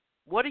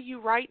 What are you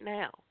right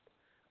now?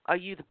 Are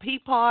you the pea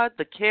pod,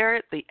 the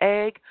carrot, the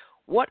egg?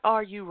 What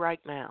are you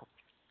right now?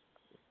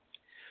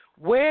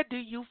 Where do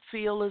you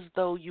feel as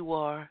though you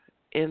are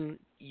in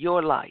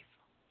your life?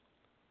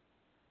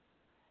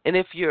 And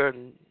if you're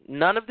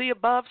none of the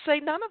above, say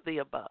none of the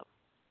above.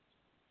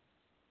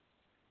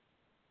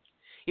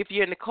 If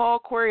you're in the call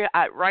query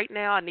right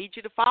now, I need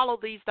you to follow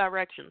these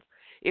directions.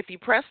 If you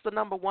press the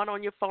number 1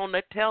 on your phone,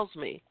 that tells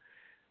me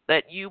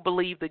that you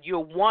believe that you're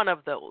one of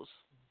those.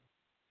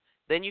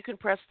 Then you can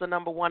press the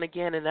number 1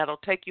 again, and that'll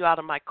take you out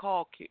of my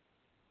call queue.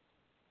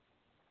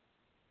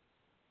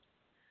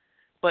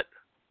 But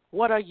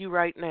what are you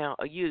right now?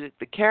 Are you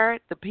the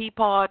carrot, the pea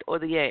pod, or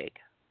the egg?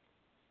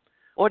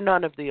 Or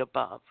none of the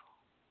above?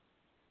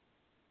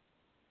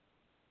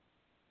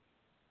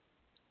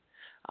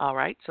 All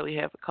right, so we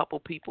have a couple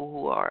people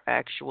who are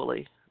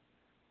actually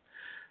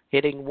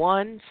hitting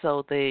 1,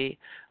 so they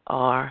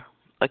are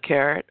a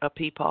carrot, a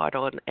pea pod,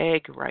 or an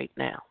egg right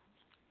now.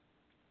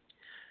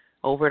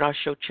 Over in our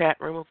show chat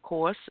room, of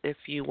course, if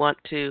you want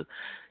to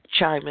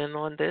chime in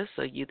on this,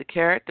 are you the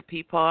carrot, the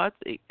pea pod,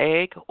 the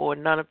egg, or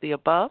none of the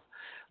above?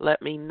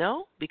 let me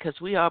know because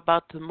we are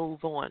about to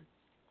move on.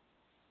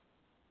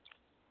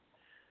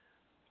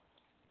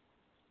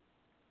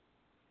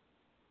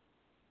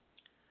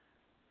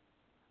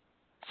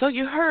 So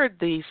you heard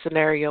the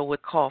scenario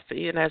with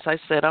coffee, and as I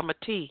said, I'm a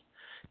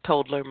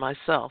teetotaler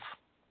myself.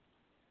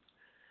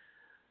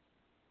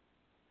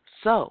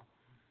 So,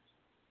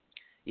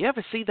 you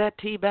ever see that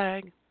tea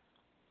bag?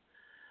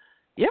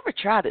 You ever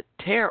try to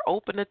tear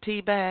open a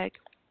tea bag?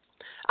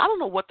 I don't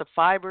know what the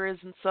fiber is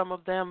in some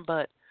of them,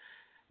 but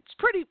it's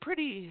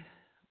pretty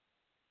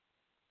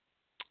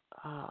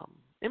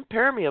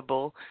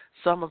impermeable,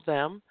 some of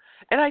them.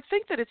 And I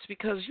think that it's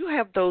because you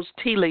have those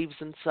tea leaves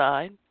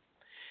inside.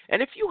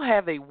 And if you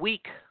have a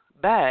weak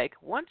bag,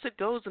 once it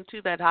goes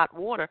into that hot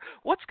water,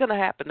 what's going to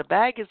happen? The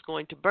bag is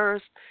going to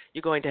burst.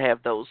 You're going to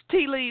have those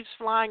tea leaves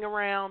flying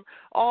around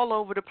all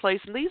over the place.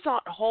 And these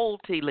aren't whole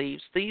tea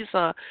leaves. These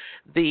are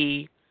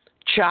the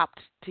chopped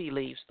tea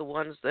leaves, the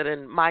ones that are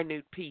in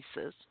minute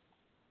pieces.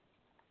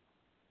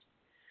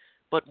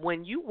 But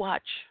when you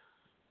watch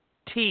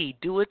tea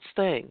do its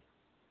thing,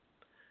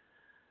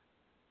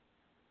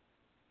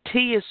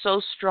 tea is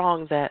so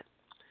strong that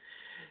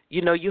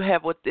you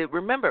have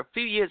remember a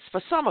few years,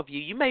 for some of you,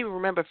 you may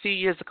remember a few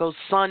years ago,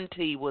 sun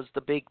tea was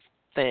the big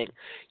thing.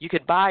 You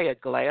could buy a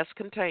glass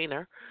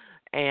container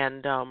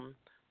and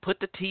put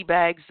the tea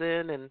bags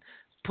in and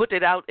put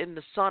it out in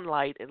the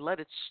sunlight and let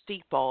it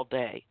steep all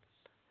day.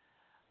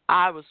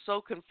 I was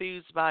so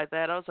confused by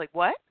that. I was like,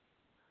 what?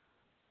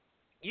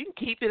 You can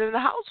keep it in the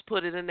house,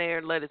 put it in there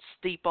and let it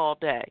steep all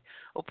day.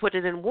 Or put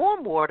it in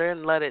warm water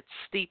and let it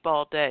steep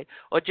all day.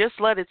 Or just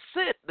let it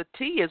sit. The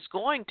tea is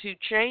going to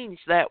change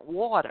that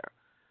water.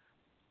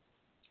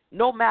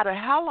 No matter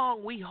how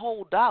long we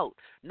hold out,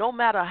 no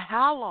matter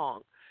how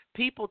long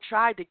people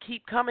try to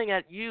keep coming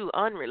at you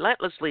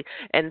unrelentlessly,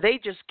 and they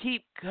just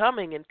keep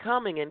coming and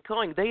coming and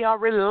coming. They are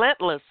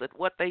relentless at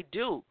what they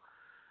do.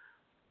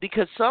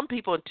 Because some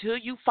people, until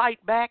you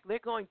fight back, they're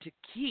going to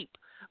keep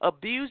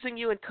abusing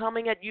you and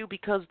coming at you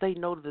because they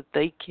know that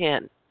they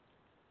can.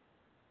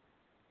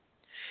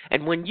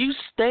 And when you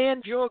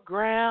stand your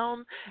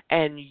ground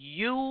and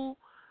you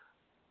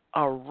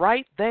are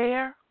right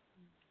there,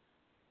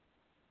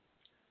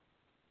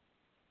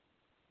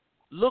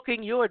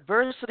 looking your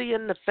adversity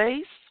in the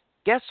face,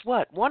 guess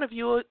what? One of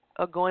you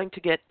are going to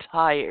get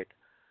tired.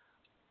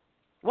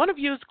 One of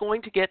you is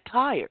going to get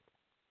tired.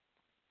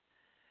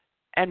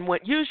 And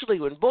usually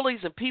when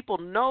bullies and people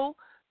know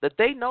that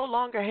they no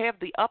longer have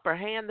the upper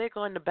hand, they're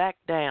going to back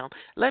down.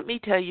 Let me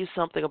tell you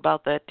something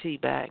about that tea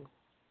bag.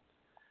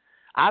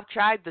 I've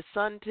tried the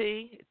sun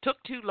tea. It took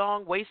too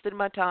long, wasted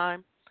my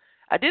time.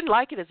 I didn't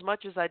like it as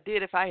much as I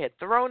did if I had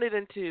thrown it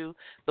into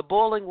the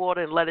boiling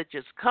water and let it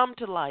just come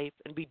to life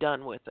and be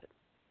done with it.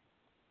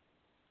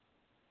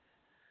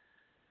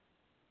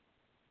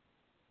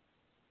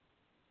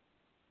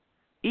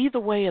 Either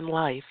way in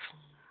life,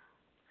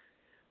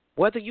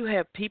 whether you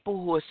have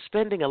people who are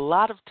spending a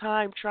lot of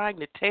time trying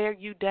to tear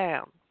you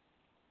down,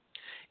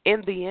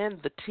 in the end,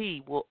 the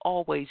tea will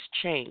always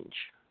change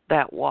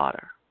that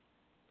water.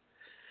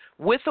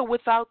 With or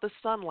without the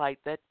sunlight,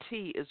 that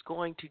tea is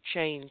going to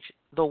change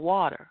the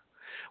water.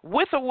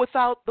 With or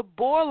without the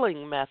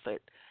boiling method,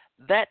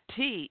 that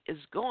tea is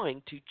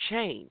going to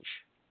change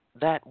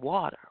that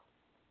water.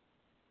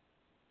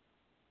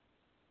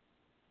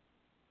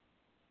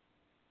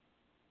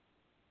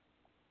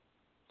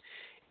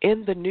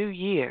 In the new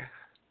year,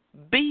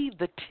 be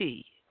the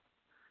tea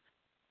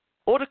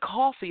or the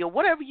coffee or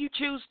whatever you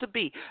choose to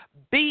be.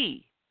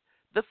 Be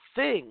the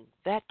thing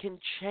that can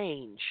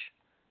change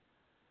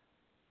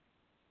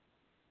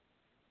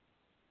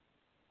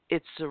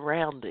its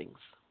surroundings.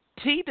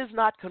 Tea does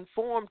not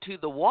conform to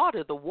the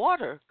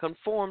water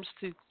conforms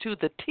to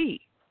the tea.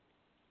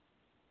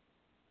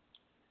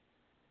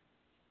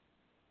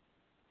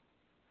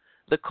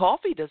 The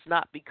coffee does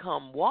not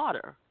become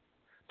water,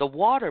 the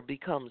water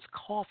becomes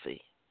coffee.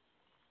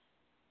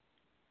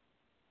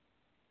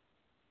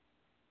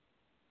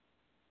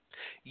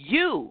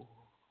 You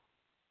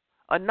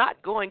are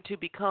not going to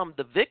become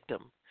the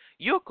victim.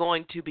 You're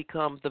going to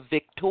become the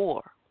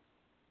victor.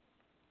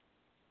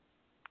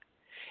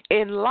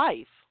 In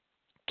life,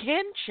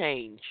 can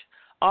change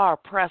our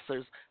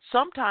oppressors.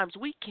 Sometimes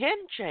we can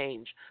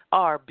change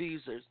our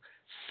abusers.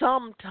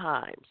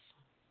 Sometimes.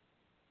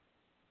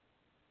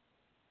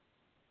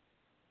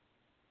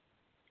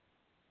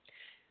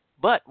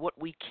 But what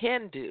we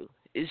can do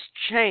is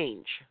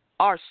change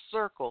our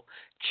circle,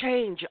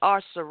 change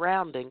our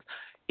surroundings.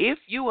 If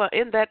you are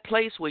in that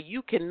place where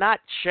you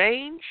cannot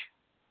change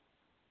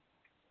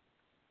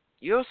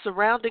your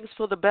surroundings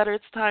for the better,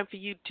 it's time for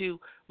you to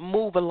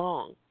move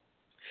along.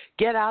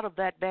 Get out of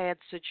that bad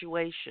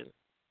situation.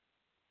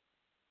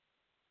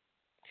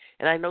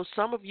 And I know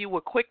some of you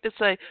were quick to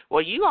say,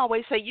 well, you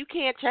always say you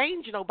can't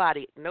change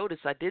nobody. Notice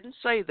I didn't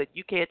say that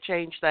you can't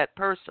change that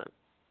person.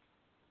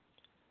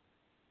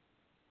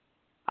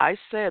 I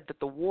said that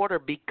the water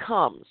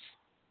becomes.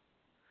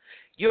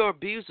 Your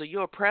abuser,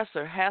 your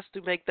oppressor has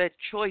to make that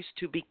choice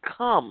to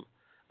become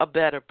a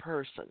better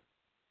person.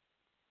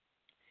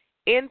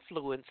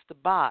 Influenced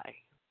by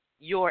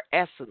your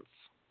essence,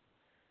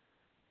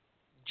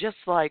 just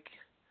like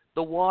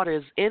the water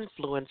is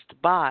influenced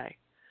by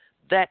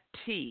that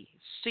tea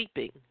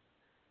seeping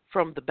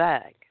from the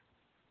bag.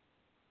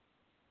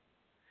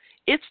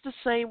 It's the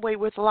same way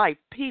with life.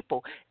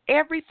 People,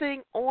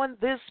 everything on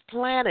this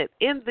planet,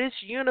 in this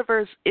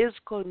universe, is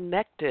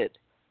connected.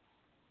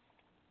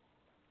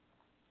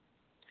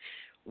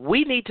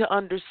 We need to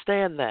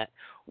understand that.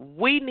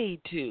 We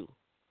need to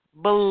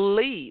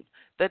believe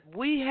that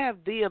we have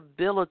the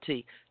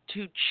ability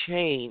to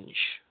change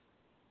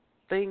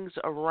things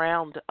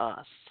around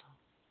us.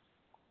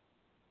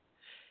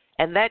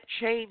 And that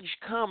change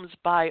comes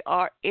by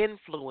our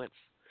influence,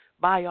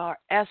 by our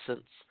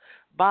essence,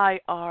 by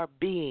our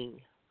being.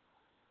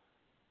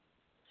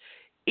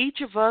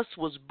 Each of us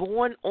was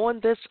born on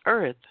this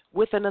earth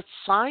with an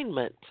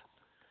assignment.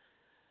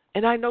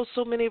 And I know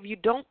so many of you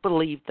don't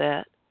believe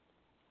that.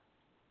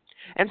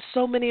 And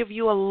so many of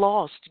you are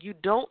lost. You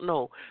don't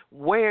know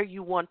where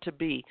you want to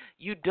be.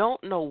 You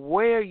don't know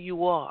where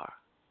you are.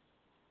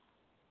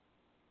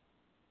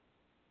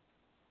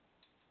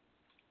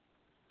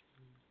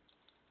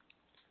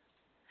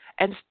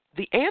 And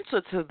the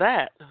answer to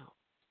that,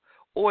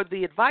 or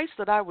the advice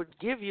that I would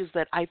give you, is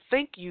that I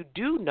think you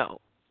do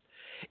know.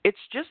 It's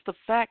just the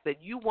fact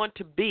that you want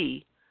to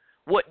be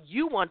what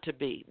you want to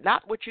be,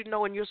 not what you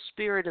know in your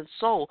spirit and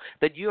soul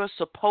that you're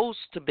supposed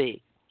to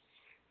be.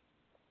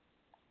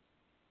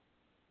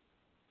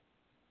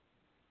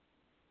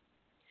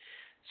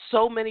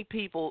 So many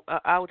people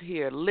are out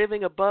here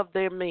living above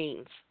their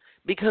means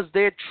because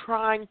they're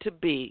trying to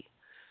be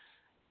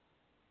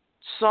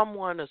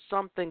someone or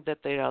something that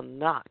they are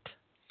not.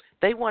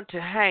 They want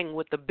to hang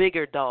with the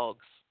bigger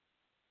dogs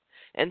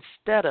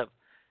instead of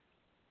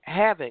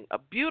having a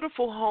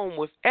beautiful home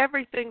with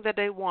everything that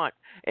they want,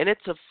 and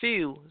it's a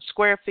few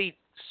square feet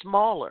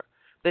smaller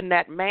than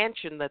that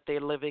mansion that they're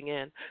living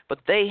in, but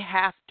they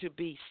have to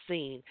be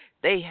seen.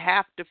 They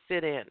have to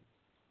fit in.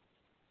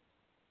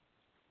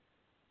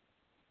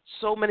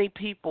 So many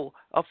people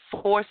are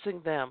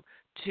forcing them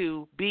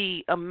to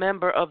be a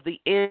member of the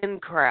in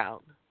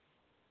crowd.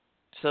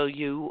 So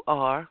you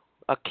are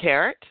a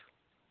carrot,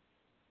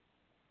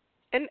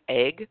 an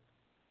egg,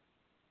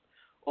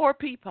 or a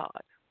pea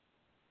pod.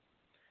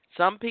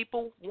 Some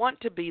people want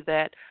to be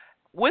that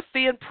with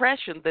the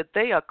impression that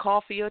they are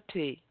coffee or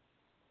tea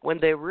when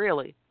they're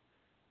really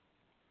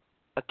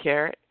a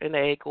carrot, an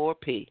egg, or a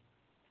pea.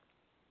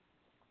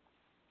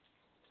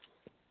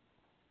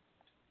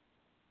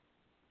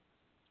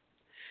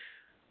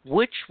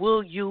 Which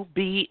will you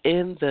be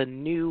in the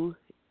new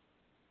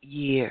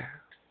year?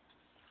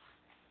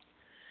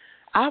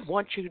 I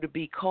want you to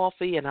be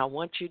coffee, and I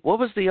want you. What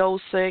was the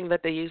old saying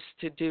that they used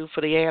to do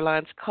for the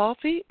airlines?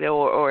 Coffee,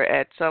 or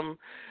at some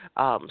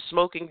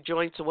smoking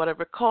joints or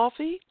whatever.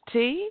 Coffee,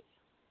 tea.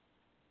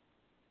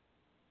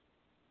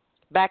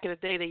 Back in the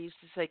day, they used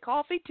to say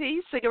coffee,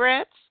 tea,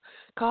 cigarettes.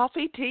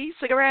 Coffee, tea,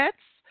 cigarettes.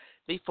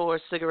 Before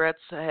cigarettes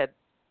had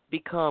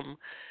become,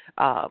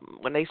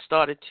 when they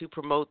started to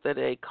promote that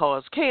they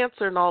cause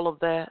cancer and all of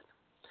that.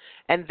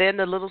 And then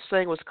the little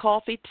saying was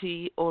coffee,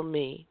 tea, or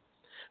me.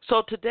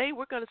 So today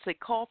we're going to say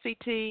coffee,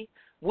 tea,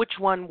 which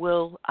one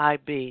will I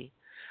be?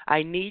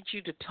 I need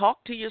you to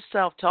talk to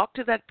yourself, talk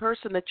to that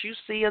person that you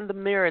see in the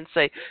mirror and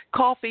say,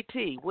 coffee,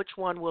 tea, which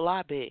one will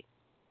I be?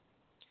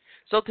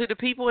 So to the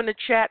people in the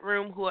chat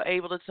room who are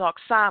able to talk,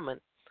 Simon,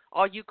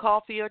 are you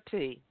coffee or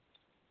tea?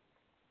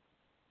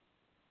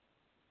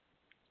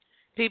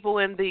 People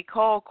in the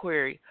call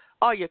query,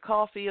 are you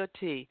coffee or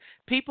tea?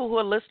 People who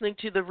are listening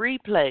to the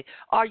replay,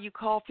 are you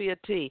coffee or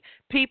tea?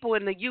 People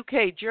in the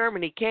UK,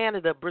 Germany,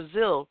 Canada,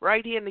 Brazil,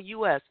 right here in the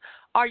U.S.,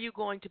 are you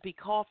going to be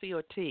coffee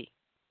or tea?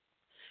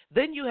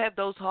 Then you have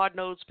those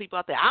hard-nosed people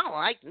out there, I don't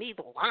like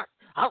neither one.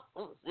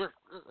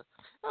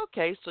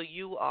 Okay, so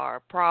you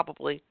are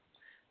probably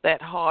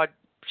that hard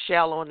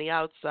shell on the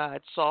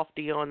outside,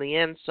 softy on the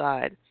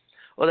inside,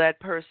 or that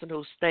person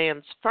who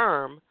stands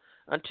firm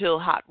until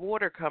hot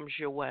water comes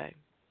your way.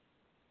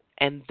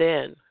 And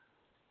then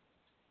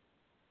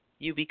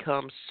you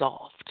become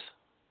soft.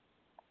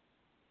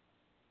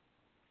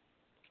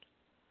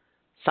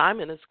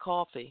 Simon is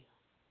coffee.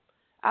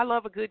 I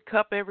love a good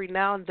cup every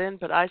now and then,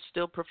 but I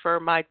still prefer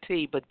my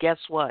tea. But guess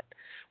what?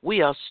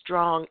 We are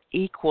strong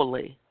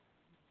equally.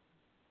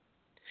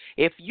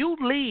 If you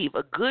leave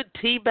a good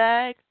tea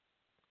bag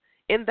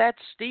in that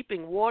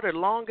steeping water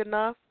long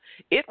enough,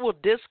 it will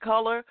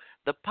discolor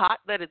the pot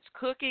that it's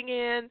cooking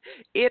in.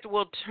 It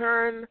will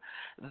turn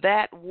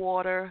that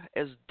water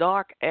as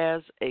dark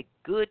as a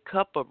good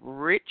cup of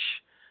rich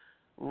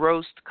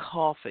roast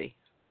coffee.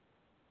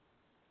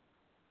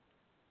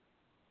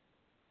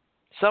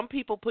 Some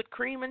people put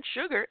cream and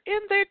sugar in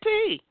their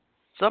tea.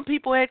 Some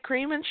people add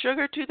cream and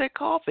sugar to their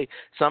coffee.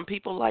 Some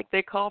people like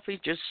their coffee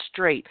just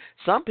straight.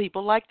 Some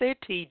people like their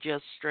tea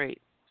just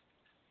straight.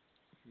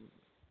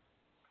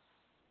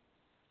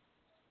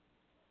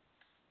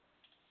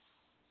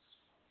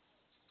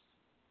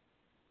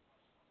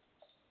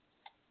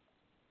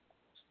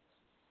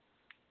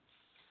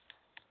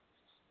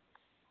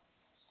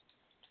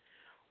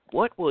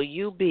 What will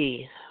you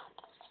be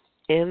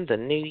in the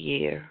new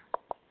year?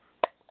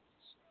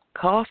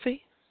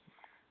 Coffee?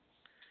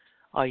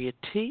 Are you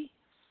tea?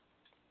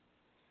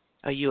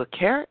 Are you a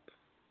carrot?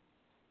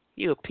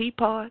 You a pea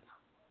pod?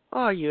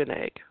 Or are you an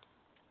egg?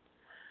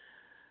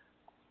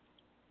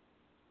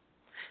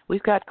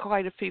 We've got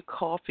quite a few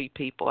coffee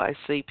people. I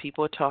see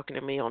people are talking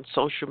to me on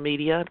social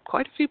media.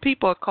 Quite a few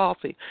people are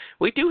coffee.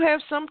 We do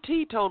have some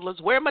teetotalers.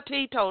 Where are my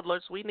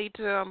teetotalers? We need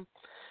to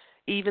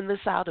even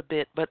this out a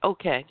bit, but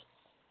okay.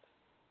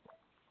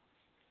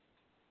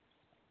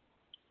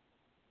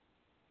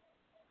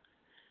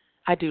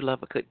 I do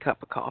love a good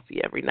cup of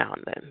coffee every now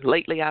and then.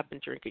 Lately, I've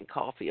been drinking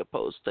coffee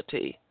opposed to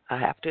tea, I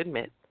have to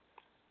admit.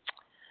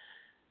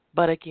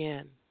 But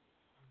again,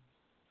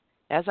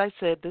 as I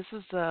said, this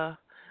is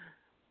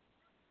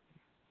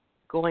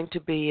going to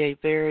be a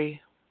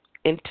very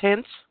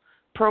intense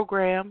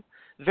program,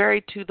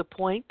 very to the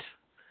point.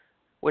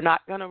 We're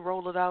not going to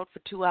roll it out for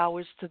 2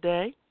 hours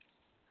today,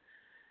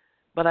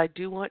 but I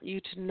do want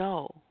you to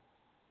know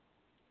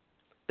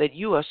that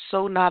you are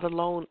so not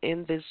alone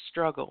in this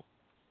struggle.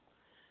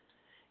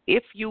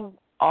 If you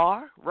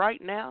are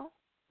right now,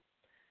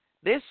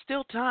 there's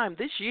still time.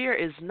 This year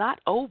is not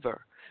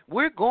over.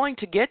 We're going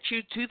to get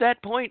you to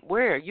that point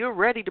where you're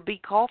ready to be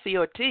coffee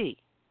or tea.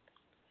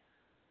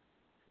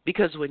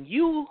 Because when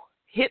you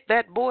hit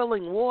that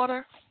boiling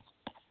water,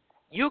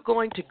 you're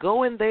going to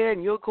go in there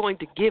and you're going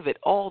to give it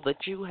all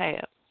that you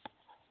have.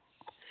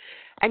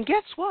 And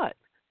guess what?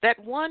 That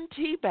one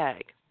tea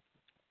bag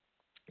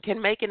can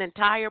make an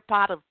entire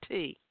pot of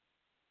tea.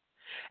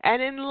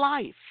 And in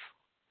life,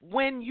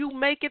 when you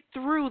make it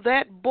through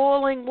that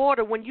boiling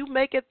water, when you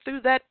make it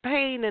through that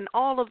pain and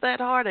all of that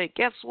heartache,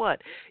 guess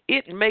what?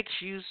 It makes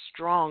you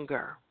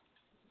stronger.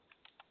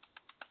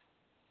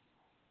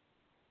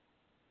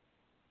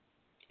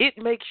 It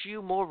makes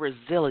you more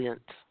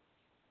resilient.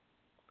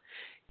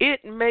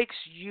 It makes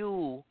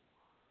you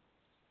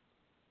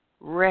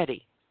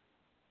ready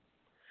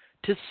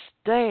to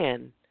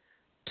stand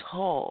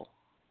tall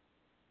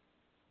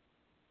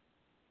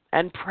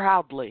and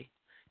proudly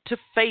to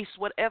face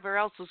whatever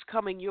else is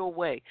coming your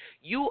way.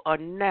 You are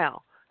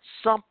now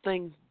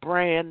something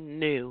brand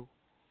new.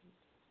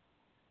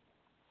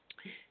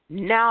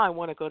 Now I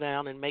want to go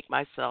down and make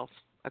myself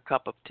a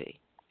cup of tea.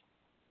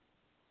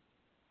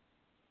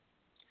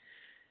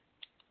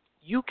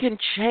 You can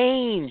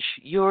change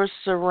your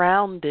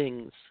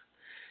surroundings.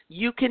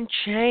 You can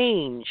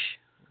change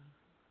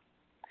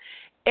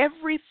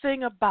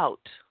everything about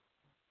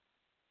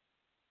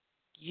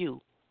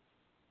you.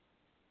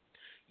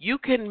 You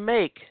can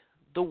make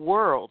the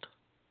world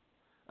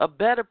a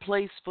better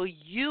place for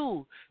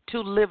you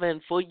to live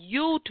in, for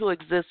you to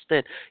exist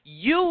in.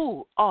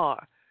 You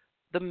are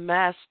the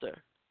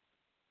master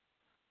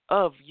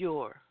of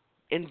your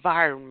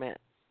environment.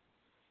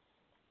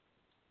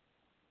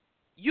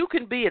 You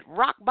can be at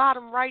rock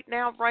bottom right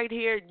now, right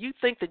here. You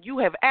think that you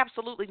have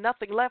absolutely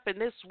nothing left in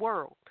this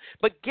world.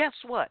 But guess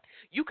what?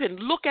 You can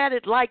look at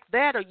it like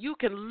that, or you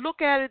can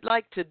look at it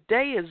like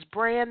today is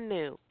brand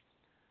new.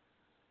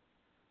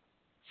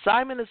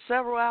 Simon is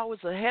several hours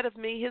ahead of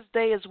me. His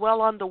day is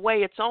well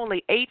underway. It's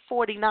only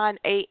 8:49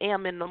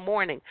 a.m. in the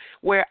morning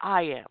where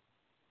I am.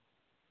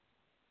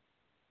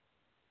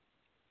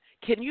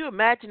 Can you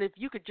imagine if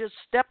you could just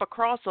step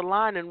across a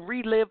line and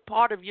relive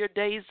part of your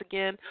days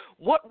again?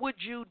 What would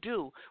you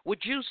do? Would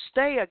you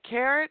stay a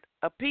carrot,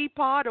 a pea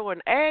pod, or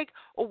an egg?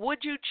 Or would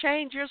you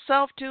change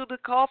yourself to the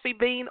coffee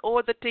bean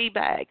or the tea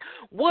bag?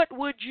 What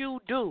would you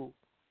do?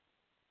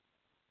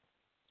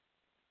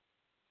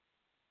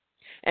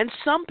 And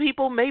some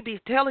people may be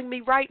telling me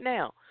right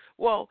now,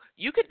 well,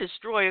 you can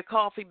destroy a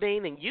coffee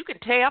bean and you can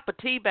tear up a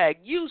tea bag.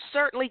 You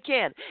certainly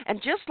can. And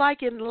just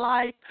like in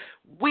life,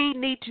 we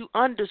need to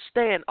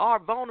understand our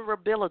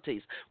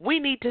vulnerabilities. We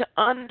need to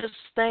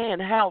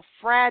understand how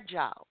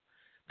fragile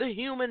the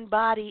human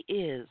body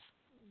is.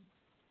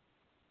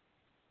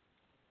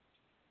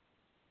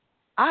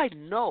 I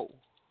know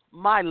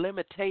my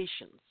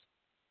limitations.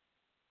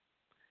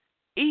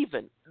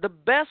 Even the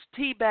best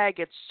tea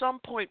bag at some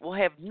point will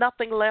have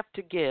nothing left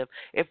to give.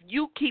 If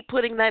you keep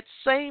putting that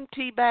same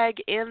tea bag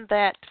in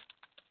that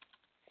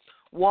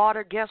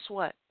water, guess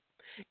what?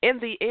 In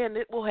the end,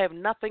 it will have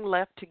nothing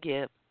left to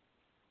give.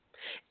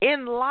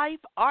 In life,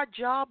 our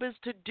job is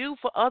to do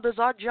for others.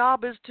 Our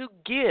job is to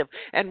give.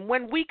 And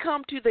when we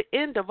come to the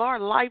end of our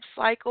life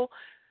cycle,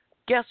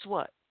 guess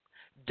what?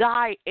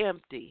 Die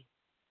empty.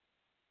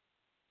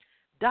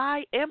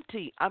 Die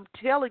empty. I'm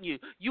telling you,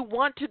 you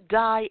want to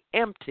die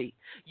empty.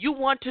 You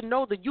want to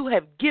know that you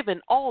have given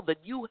all that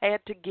you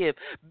had to give.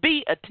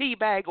 Be a tea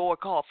bag or a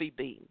coffee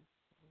bean.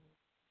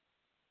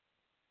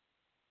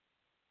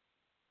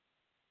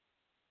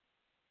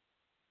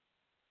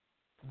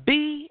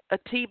 Be a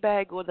tea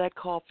bag or that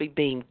coffee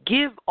bean.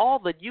 Give all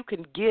that you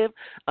can give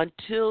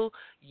until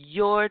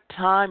your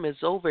time is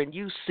over and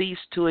you cease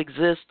to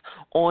exist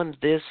on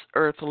this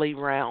earthly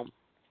realm.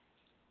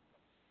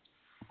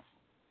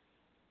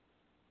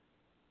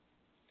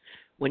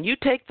 When you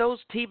take those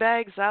tea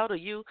bags out or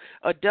you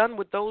are done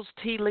with those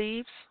tea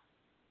leaves,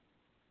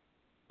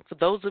 for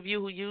those of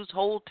you who use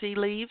whole tea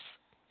leaves,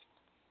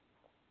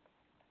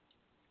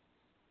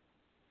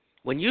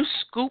 When you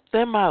scoop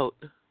them out,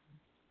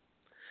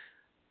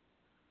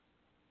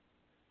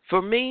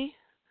 for me,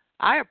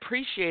 I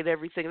appreciate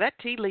everything. That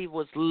tea leaf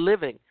was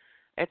living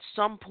at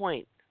some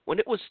point when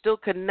it was still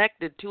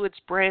connected to its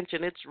branch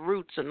and its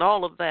roots and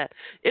all of that.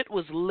 It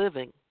was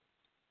living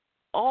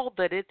all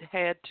that it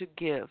had to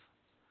give.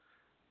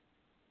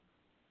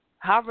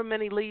 However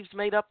many leaves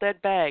made up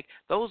that bag,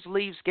 those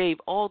leaves gave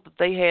all that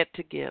they had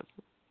to give.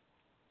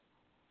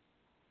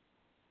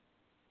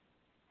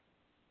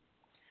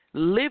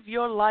 Live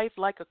your life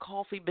like a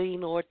coffee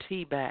bean or a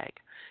tea bag.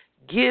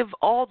 Give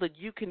all that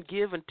you can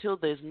give until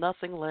there's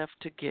nothing left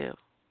to give.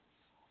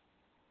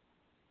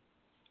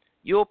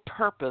 Your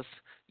purpose,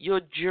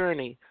 your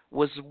journey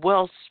was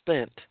well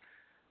spent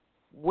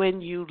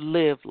when you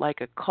live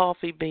like a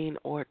coffee bean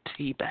or a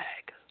tea bag.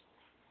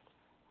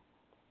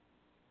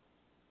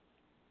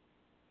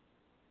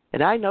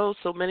 And I know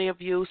so many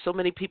of you, so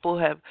many people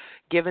have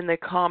given their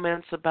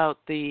comments about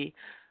the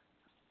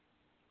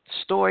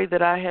story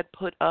that I had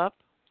put up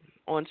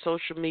on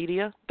social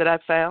media that I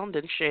found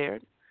and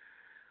shared.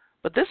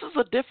 But this is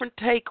a different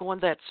take on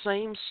that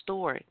same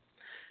story.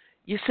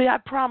 You see, I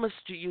promised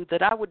to you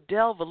that I would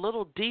delve a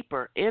little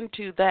deeper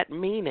into that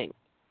meaning.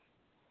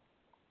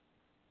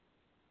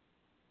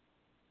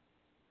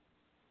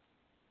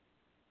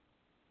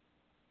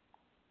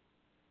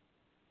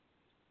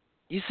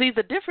 You see,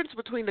 the difference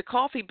between the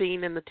coffee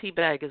bean and the tea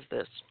bag is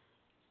this.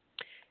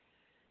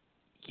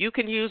 You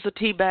can use a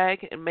tea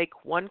bag and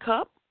make 1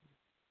 cup,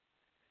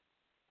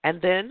 and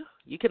then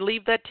you can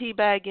leave that tea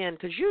bag in,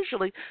 because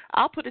usually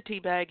I'll put a tea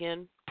bag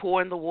in,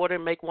 pour in the water,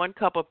 and make 1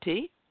 cup of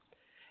tea.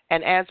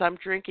 And as I'm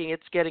drinking,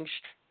 it's getting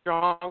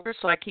stronger,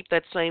 so I keep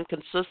that same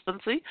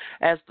consistency.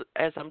 As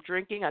I'm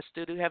drinking, I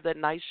still do have that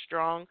nice,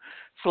 strong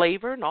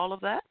flavor and all of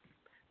that.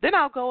 Then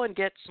I'll go and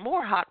get some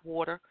more hot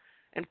water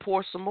and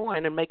pour some more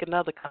in and make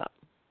another cup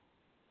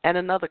and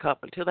another cup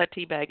until that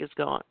tea bag is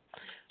gone.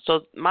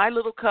 So my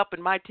little cup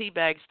and my tea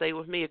bag stay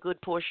with me a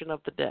good portion of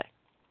the day.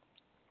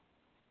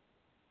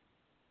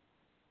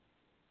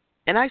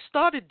 And I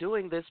started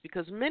doing this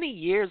because many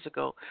years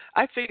ago,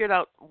 I figured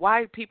out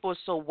why people are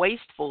so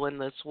wasteful in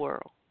this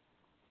world.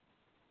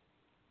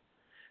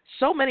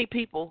 So many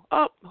people,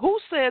 who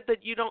said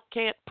that you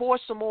can't pour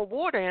some more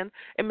water in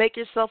and make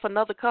yourself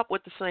another cup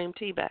with the same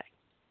tea bag?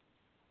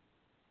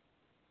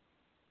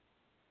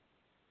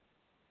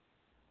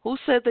 Who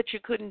said that you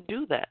couldn't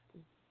do that?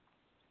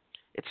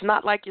 It's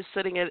not like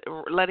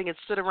you're letting it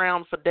sit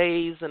around for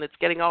days and it's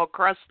getting all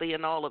crusty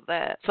and all of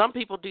that. Some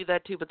people do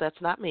that too, but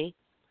that's not me.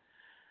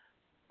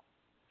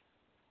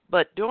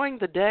 But during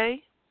the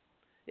day,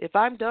 if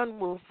I'm done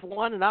with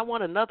one and I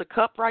want another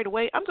cup right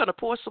away, I'm going to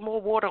pour some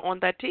more water on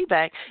that tea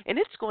bag, and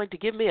it's going to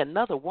give me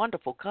another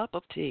wonderful cup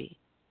of tea.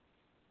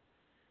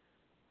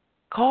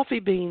 Coffee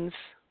beans,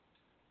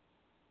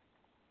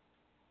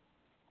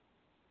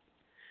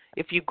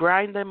 if you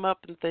grind them up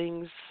and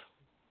things,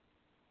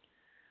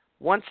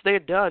 once they're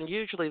done,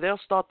 usually they'll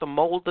start to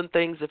mold and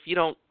things if you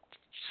don't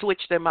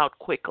switch them out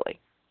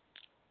quickly.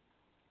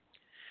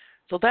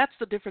 So that's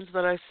the difference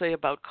that I say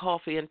about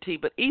coffee and tea.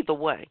 But either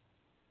way,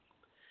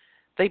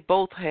 they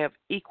both have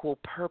equal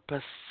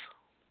purpose.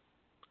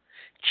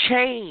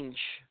 Change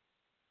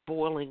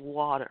boiling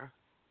water.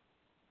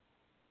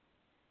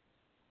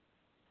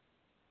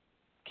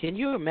 Can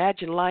you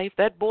imagine life?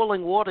 That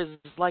boiling water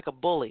is like a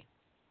bully.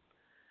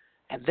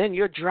 And then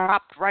you're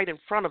dropped right in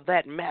front of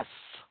that mess.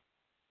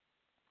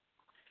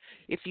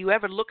 If you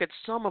ever look at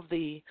some of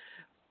the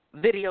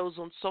videos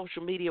on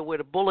social media where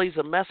the bullies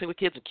are messing with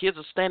kids and kids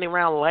are standing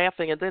around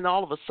laughing, and then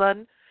all of a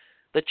sudden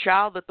the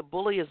child that the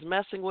bully is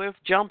messing with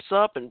jumps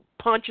up and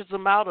punches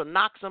them out or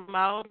knocks them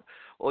out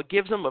or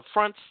gives them a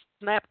front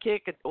snap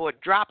kick or a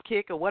drop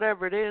kick or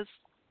whatever it is,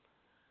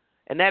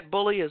 and that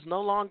bully is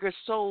no longer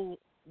so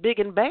big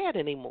and bad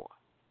anymore.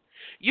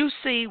 You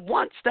see,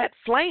 once that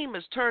flame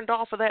is turned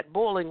off of that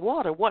boiling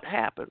water, what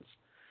happens?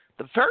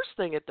 The first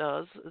thing it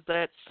does is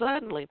that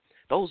suddenly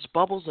those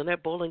bubbles in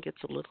that boiling gets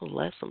a little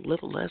less and a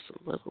little less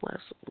and a little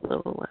less and a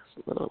little less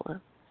and a little less.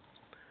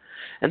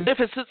 And if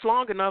it sits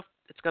long enough,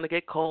 it's going to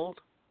get cold.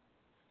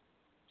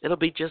 It'll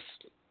be just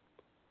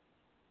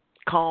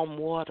calm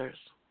waters.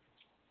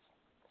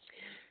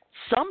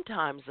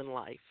 Sometimes in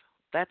life,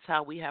 that's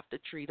how we have to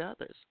treat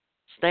others.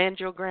 Stand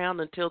your ground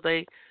until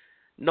they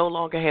no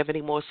longer have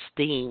any more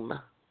steam.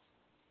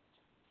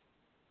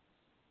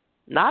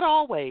 Not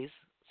always.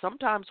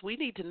 Sometimes we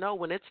need to know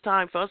when it's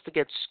time for us to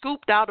get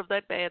scooped out of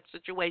that bad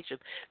situation.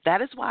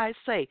 That is why I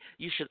say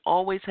you should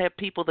always have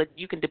people that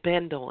you can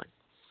depend on.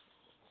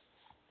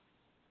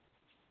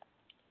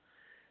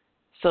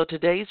 So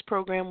today's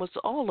program was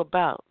all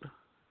about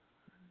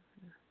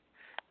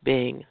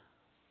being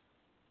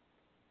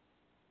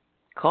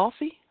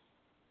coffee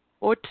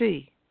or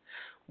tea.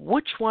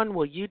 Which one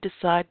will you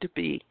decide to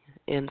be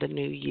in the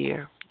new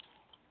year?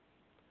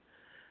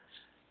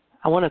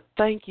 I want to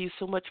thank you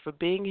so much for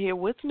being here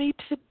with me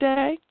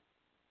today.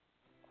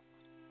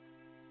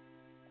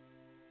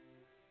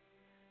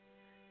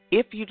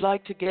 If you'd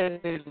like to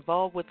get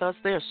involved with us,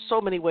 there are so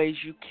many ways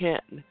you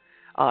can.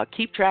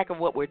 keep track of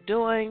what we're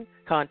doing,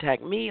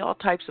 contact me, all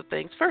types of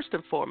things. First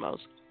and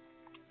foremost,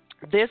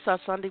 this, our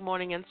Sunday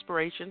morning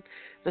inspiration,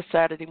 the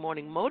Saturday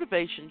morning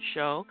motivation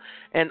show,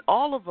 and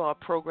all of our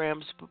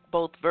programs,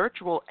 both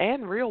virtual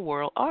and real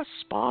world, are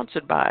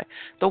sponsored by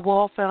the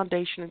Wall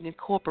Foundation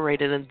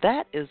Incorporated, and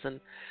that is an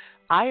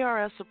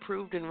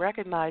IRS-approved and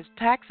recognized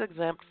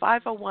tax-exempt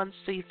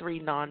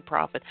 501c3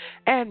 nonprofit,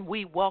 and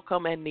we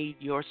welcome and need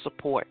your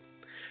support.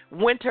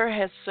 Winter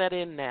has set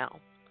in now.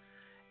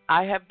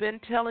 I have been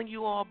telling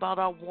you all about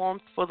our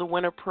Warmth for the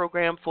Winter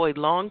program for a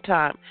long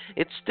time.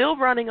 It's still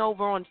running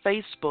over on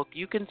Facebook.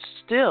 You can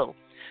still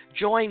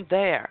join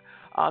there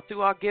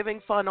through our giving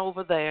fund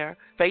over there.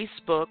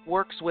 Facebook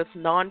works with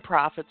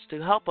nonprofits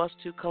to help us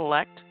to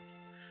collect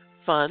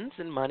funds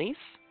and monies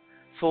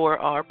for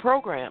our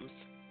programs.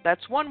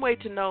 That's one way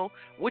to know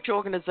which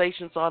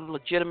organizations are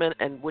legitimate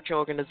and which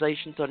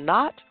organizations are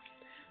not,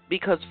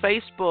 because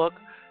Facebook,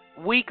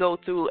 we go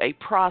through a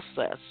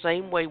process,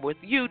 same way with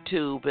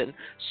YouTube and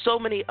so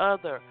many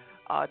other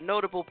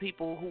notable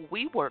people who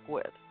we work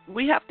with.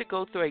 We have to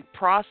go through a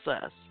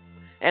process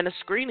and a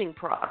screening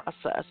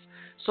process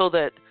so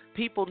that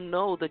people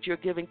know that you're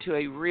giving to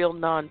a real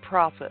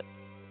nonprofit.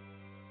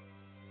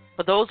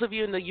 For those of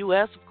you in the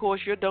U.S., of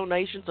course, your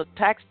donations are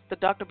tax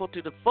deductible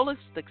to the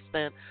fullest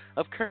extent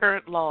of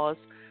current laws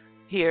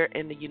here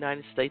in the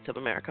United States of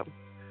America.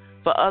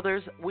 For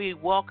others, we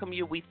welcome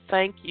you. We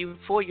thank you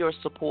for your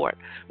support,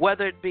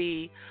 whether it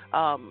be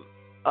a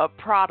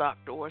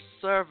product or a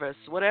service,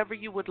 whatever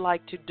you would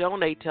like to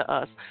donate to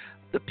us.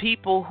 The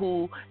people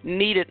who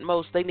need it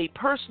most, they need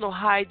personal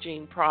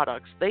hygiene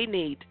products. They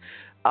need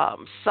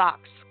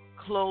socks,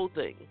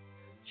 clothing,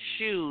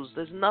 shoes.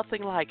 There's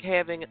nothing like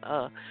having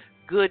a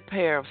good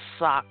pair of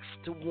socks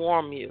to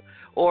warm you,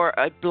 or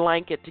a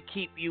blanket to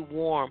keep you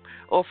warm,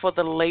 or for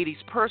the ladies,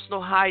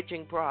 personal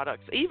hygiene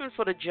products, even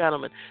for the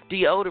gentlemen,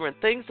 deodorant,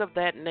 things of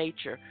that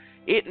nature.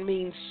 It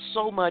means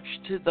so much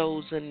to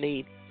those in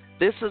need.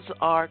 This is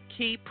our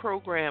key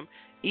program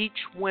each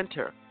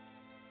winter.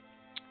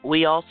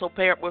 We also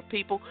pair up with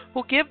people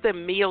who give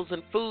them meals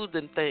and food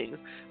and things,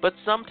 but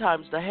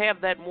sometimes to have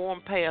that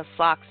warm pair of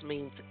socks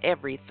means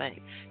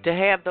everything. To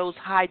have those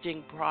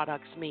hygiene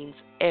products means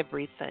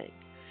everything.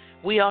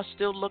 We are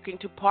still looking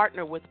to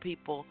partner with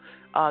people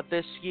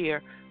this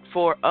year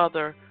for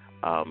other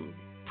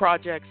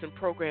projects and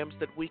programs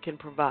that we can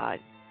provide.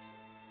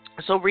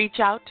 So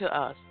reach out to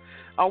us.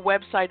 Our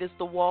website is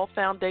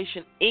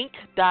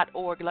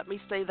thewallfoundationinc.org. Let me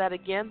say that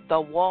again,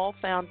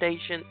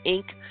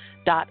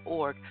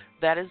 thewallfoundationinc.org.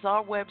 That is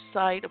our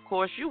website. Of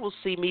course, you will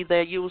see me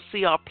there. You will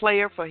see our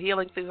player for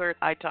Healing Through Hurt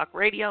iTalk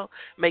Radio.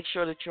 Make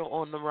sure that you're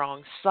on the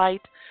wrong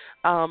site.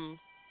 Our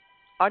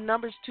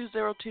number is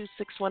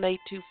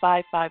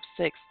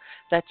 202-618-2556.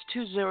 That's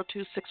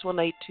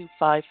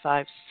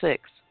 202-618-2556.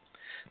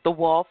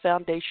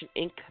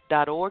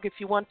 TheWallFoundationInc.org. If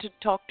you want to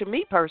talk to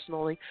me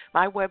personally,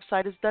 my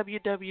website is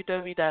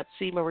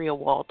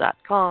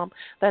www.cmariawall.com.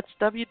 That's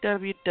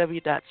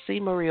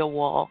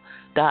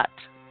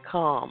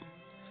www.cmariawall.com.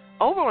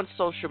 Over on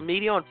social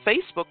media, on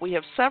Facebook, we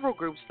have several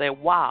groups there.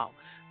 Wow.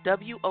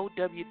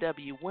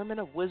 WOWW, Women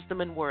of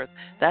Wisdom and Worth.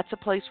 That's a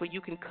place where you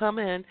can come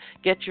in,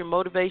 get your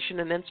motivation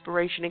and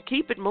inspiration, and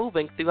keep it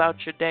moving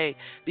throughout your day,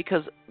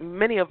 because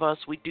many of us,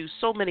 we do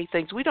so many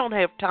things. We don't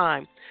have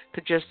time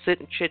to just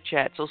sit and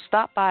chit-chat. So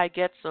stop by,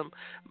 get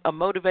a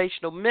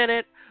motivational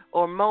minute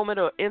or moment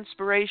or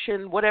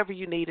inspiration, whatever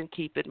you need, and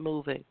keep it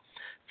moving.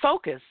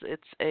 Focus,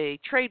 it's a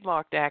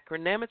trademarked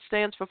acronym. It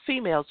stands for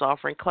Females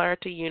Offering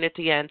Clarity,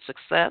 Unity, and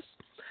Success.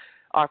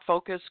 Our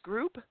focus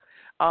group,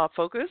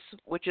 Focus,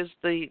 which is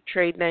the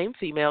trade name,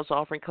 Females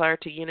Offering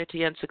Clarity,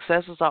 Unity, and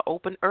Success, is our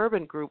open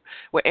urban group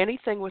where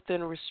anything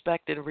within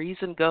respect and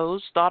reason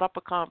goes. Start up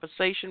a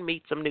conversation,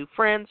 meet some new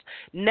friends,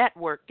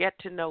 network, get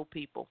to know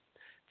people.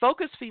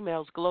 Focus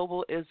Females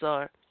Global is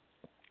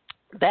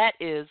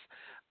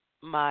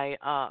my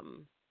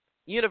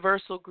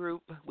universal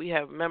group. We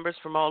have members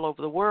from all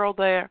over the world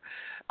there.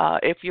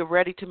 If you're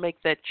ready to make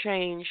that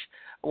change,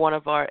 one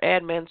of our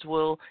admins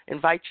will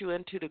invite you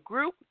into the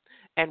group,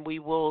 and we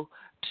will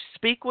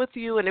speak with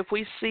you. And if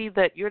we see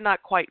that you're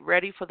not quite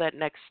ready for that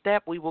next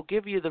step, we will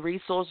give you the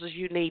resources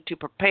you need to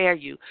prepare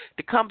you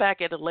to come back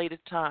at a later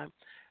time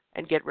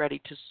and get ready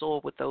to soar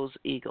with those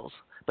eagles.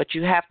 But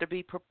you have to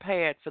be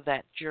prepared for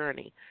that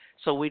journey.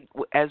 So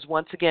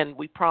once again,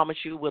 we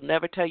promise you, we'll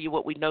never tell you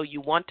what we know you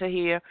want to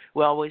hear.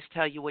 We'll always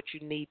tell you what you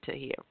need to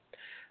hear.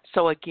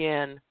 So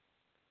again,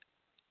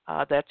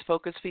 that's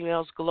Focus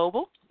Females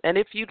Global. And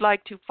if you'd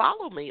like to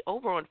follow me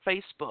over on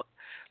Facebook,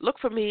 look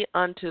for me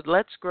unto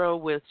Let's Grow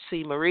with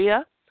C.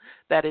 Maria.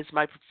 That is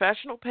my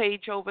professional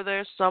page over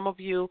there. Some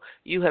of you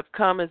have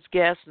come as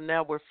guests, and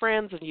now we're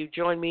friends, and you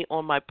join me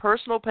on my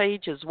personal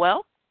page as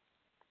well.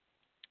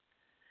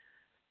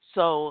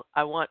 So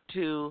I want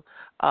to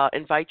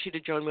invite you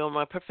to join me on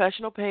my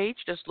professional page.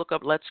 Just look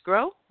up Let's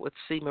Grow with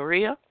C.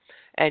 Maria,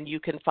 and you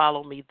can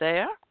follow me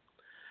there.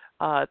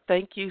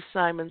 Thank you,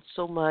 Simon,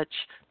 so much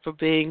for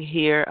being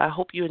here. I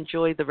hope you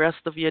enjoy the rest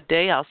of your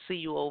day. I'll see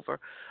you over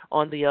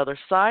on the other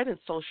side in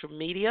social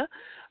media.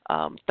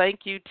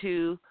 Thank you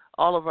to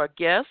all of our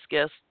guests,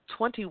 guest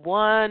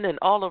 21, and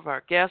all of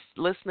our guests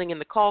listening in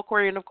the call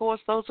query, and, of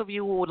course, those of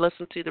you who will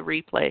listen to the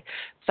replay.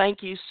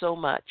 Thank you so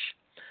much.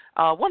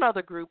 One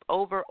other group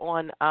over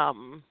on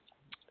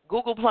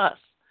Google+.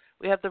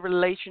 We have the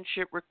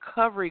Relationship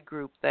Recovery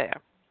Group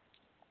there.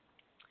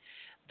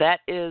 That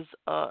is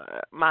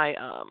my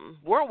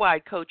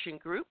worldwide coaching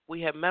group.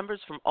 We have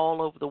members from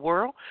all over the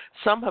world.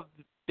 Some have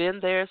been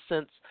there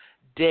since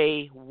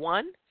day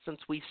one, since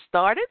we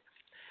started,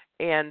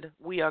 and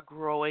we are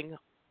growing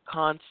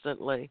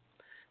constantly.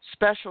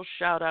 Special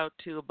shout out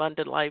to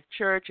Abundant Life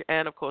Church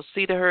and, of course,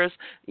 Cedarhurst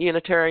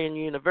Unitarian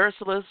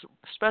Universalist.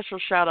 Special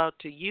shout out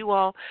to you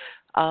all.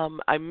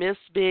 I miss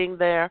being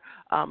there,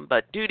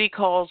 but duty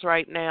calls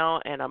right now,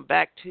 and I'm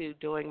back to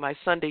doing my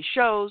Sunday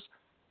shows.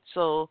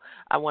 So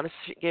I want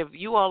to give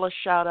you all a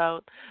shout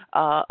out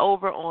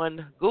over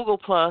on Google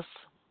Plus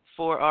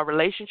for our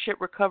Relationship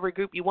Recovery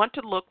Group. You want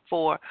to look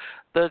for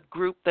the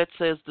group that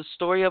says The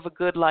Story of a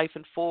Good Life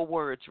in 4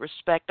 words: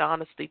 respect,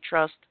 honesty,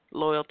 trust,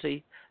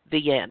 loyalty,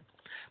 the end.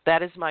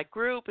 That is my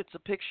group. It's a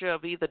picture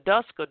of either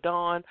dusk or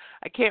dawn.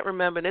 I can't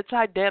remember, and it's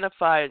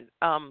identified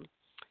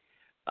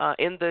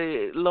in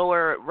the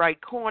lower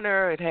right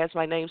corner. It has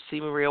my name,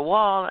 C. Maria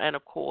Wall, and,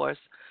 of course,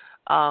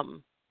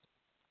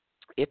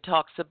 it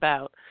talks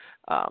about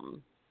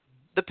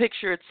the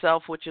picture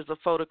itself, which is a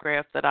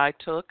photograph that I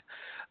took.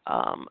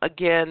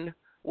 Again,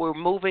 we're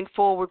moving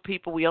forward,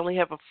 people. We only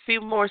have a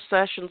few more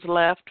sessions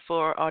left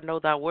for our Know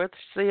Thy Worth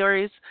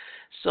series.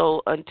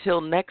 So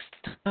until next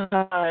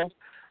time,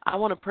 I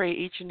want to pray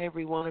each and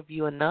every one of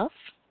you enough.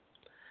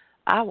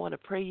 I want to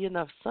pray you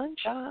enough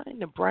sunshine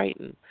to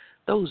brighten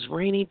those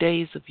rainy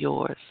days of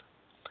yours.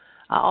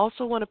 I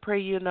also want to pray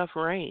you enough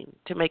rain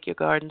to make your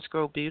gardens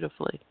grow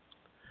beautifully.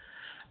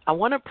 I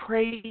want to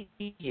pray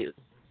you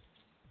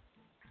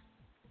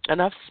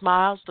enough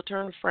smiles to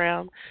turn a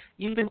frown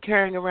you've been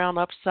carrying around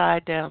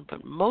upside down.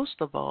 But most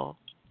of all,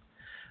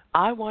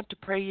 I want to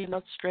pray you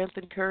enough strength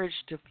and courage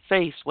to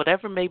face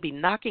whatever may be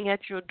knocking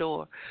at your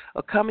door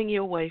or coming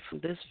your way from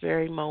this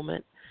very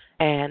moment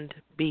and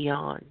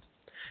beyond.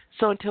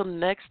 So until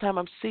next time,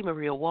 I'm C.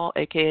 Maria Wall,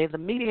 a.k.a. the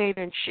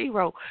Mediator and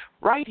Shiro,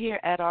 right here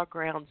at our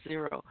Ground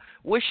Zero,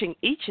 wishing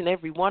each and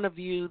every one of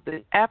you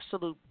the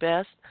absolute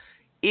best.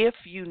 If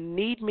you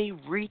need me,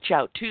 reach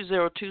out,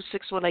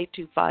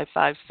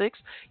 202-618-2556.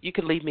 You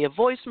can leave me a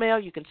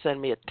voicemail. You can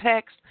send me a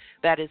text.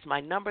 That is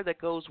my number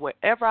that goes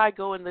wherever I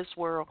go in this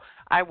world.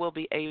 I will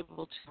be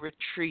able to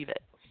retrieve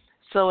it.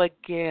 So,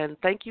 again,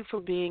 thank you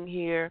for being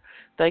here.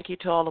 Thank you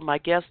to all of my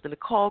guests in the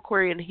call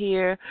query and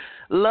here.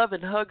 Love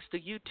and hugs to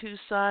you too,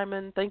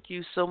 Simon. Thank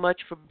you so much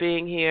for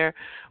being here.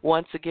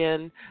 Once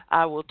again,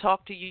 I will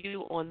talk to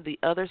you on the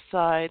other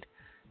side.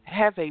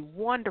 Have a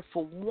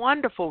wonderful,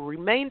 wonderful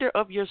remainder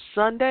of your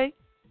Sunday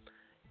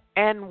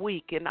and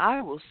week, and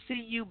I will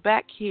see you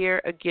back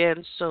here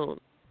again soon.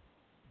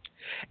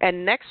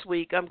 And next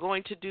week, I'm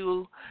going to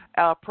do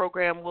our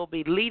program will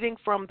be Leading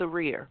from the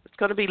Rear. It's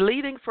going to be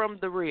Leading from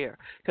the Rear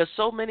because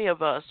so many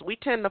of us, we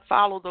tend to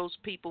follow those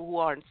people who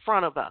are in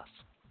front of us.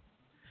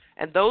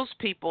 And those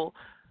people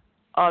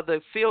are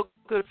the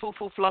feel-good,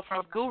 foo-foo,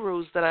 fluff-fluff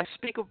gurus that I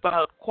speak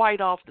about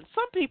quite often.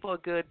 Some people are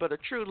good, but a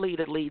true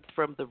leader leads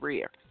from the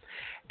rear.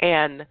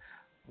 And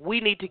we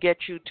need to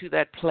get you to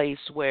that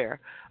place where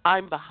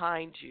I'm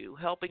behind you,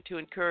 helping to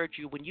encourage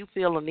you when you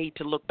feel a need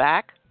to look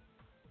back.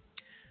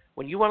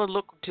 When you want to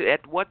look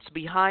at what's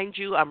behind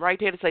you, I'm right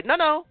here to say,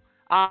 no,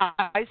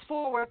 eyes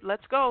forward,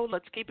 let's go,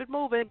 let's keep it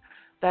moving.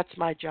 That's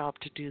my job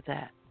to do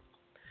that.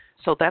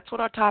 So that's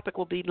what our topic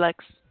will be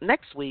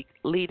next week,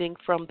 Leading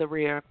from the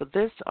Rear, for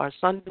this, our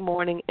Sunday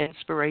morning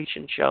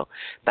inspiration show.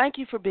 Thank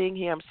you for being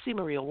here. I'm C.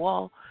 Maria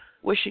Wall.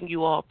 Wishing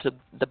you all to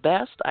the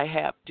best. I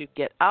have to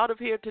get out of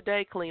here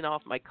today, clean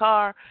off my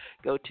car,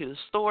 go to the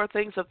store,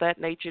 things of that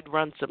nature,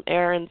 run some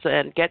errands,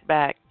 and get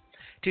back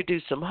to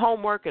do some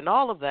homework and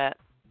all of that,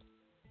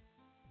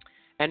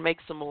 and make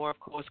some more, of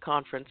course,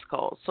 conference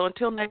calls. So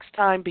until next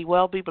time, be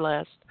well, be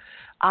blessed.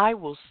 I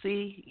will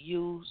see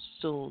you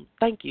soon.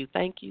 Thank you,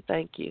 thank you,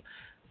 thank you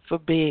for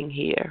being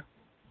here.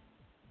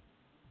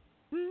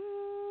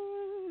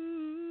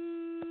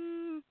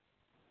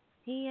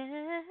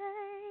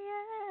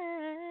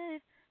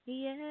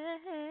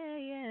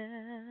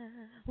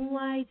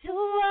 Why do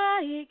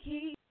I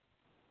keep...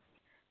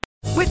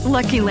 With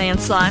Lucky Land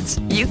Slots,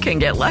 you can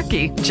get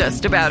lucky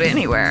just about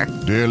anywhere.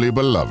 Dearly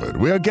beloved,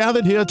 we are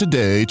gathered here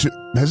today to...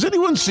 Has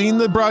anyone seen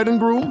the bride and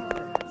groom?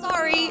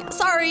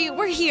 Sorry,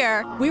 we're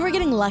here. We were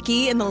getting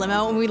lucky in the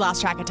limo and we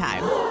lost track of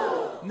time.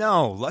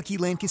 No, Lucky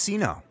Land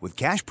Casino, with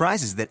cash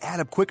prizes that add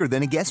up quicker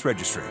than a guest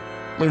registry.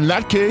 In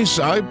that case,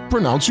 I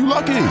pronounce you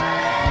lucky.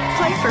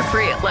 Play for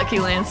free at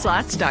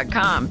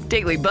LuckyLandSlots.com.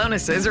 Daily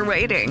bonuses are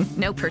waiting.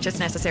 No purchase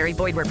necessary.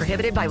 Void where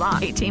prohibited by law.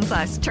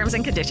 18+. Terms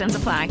and conditions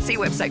apply. See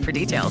website for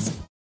details.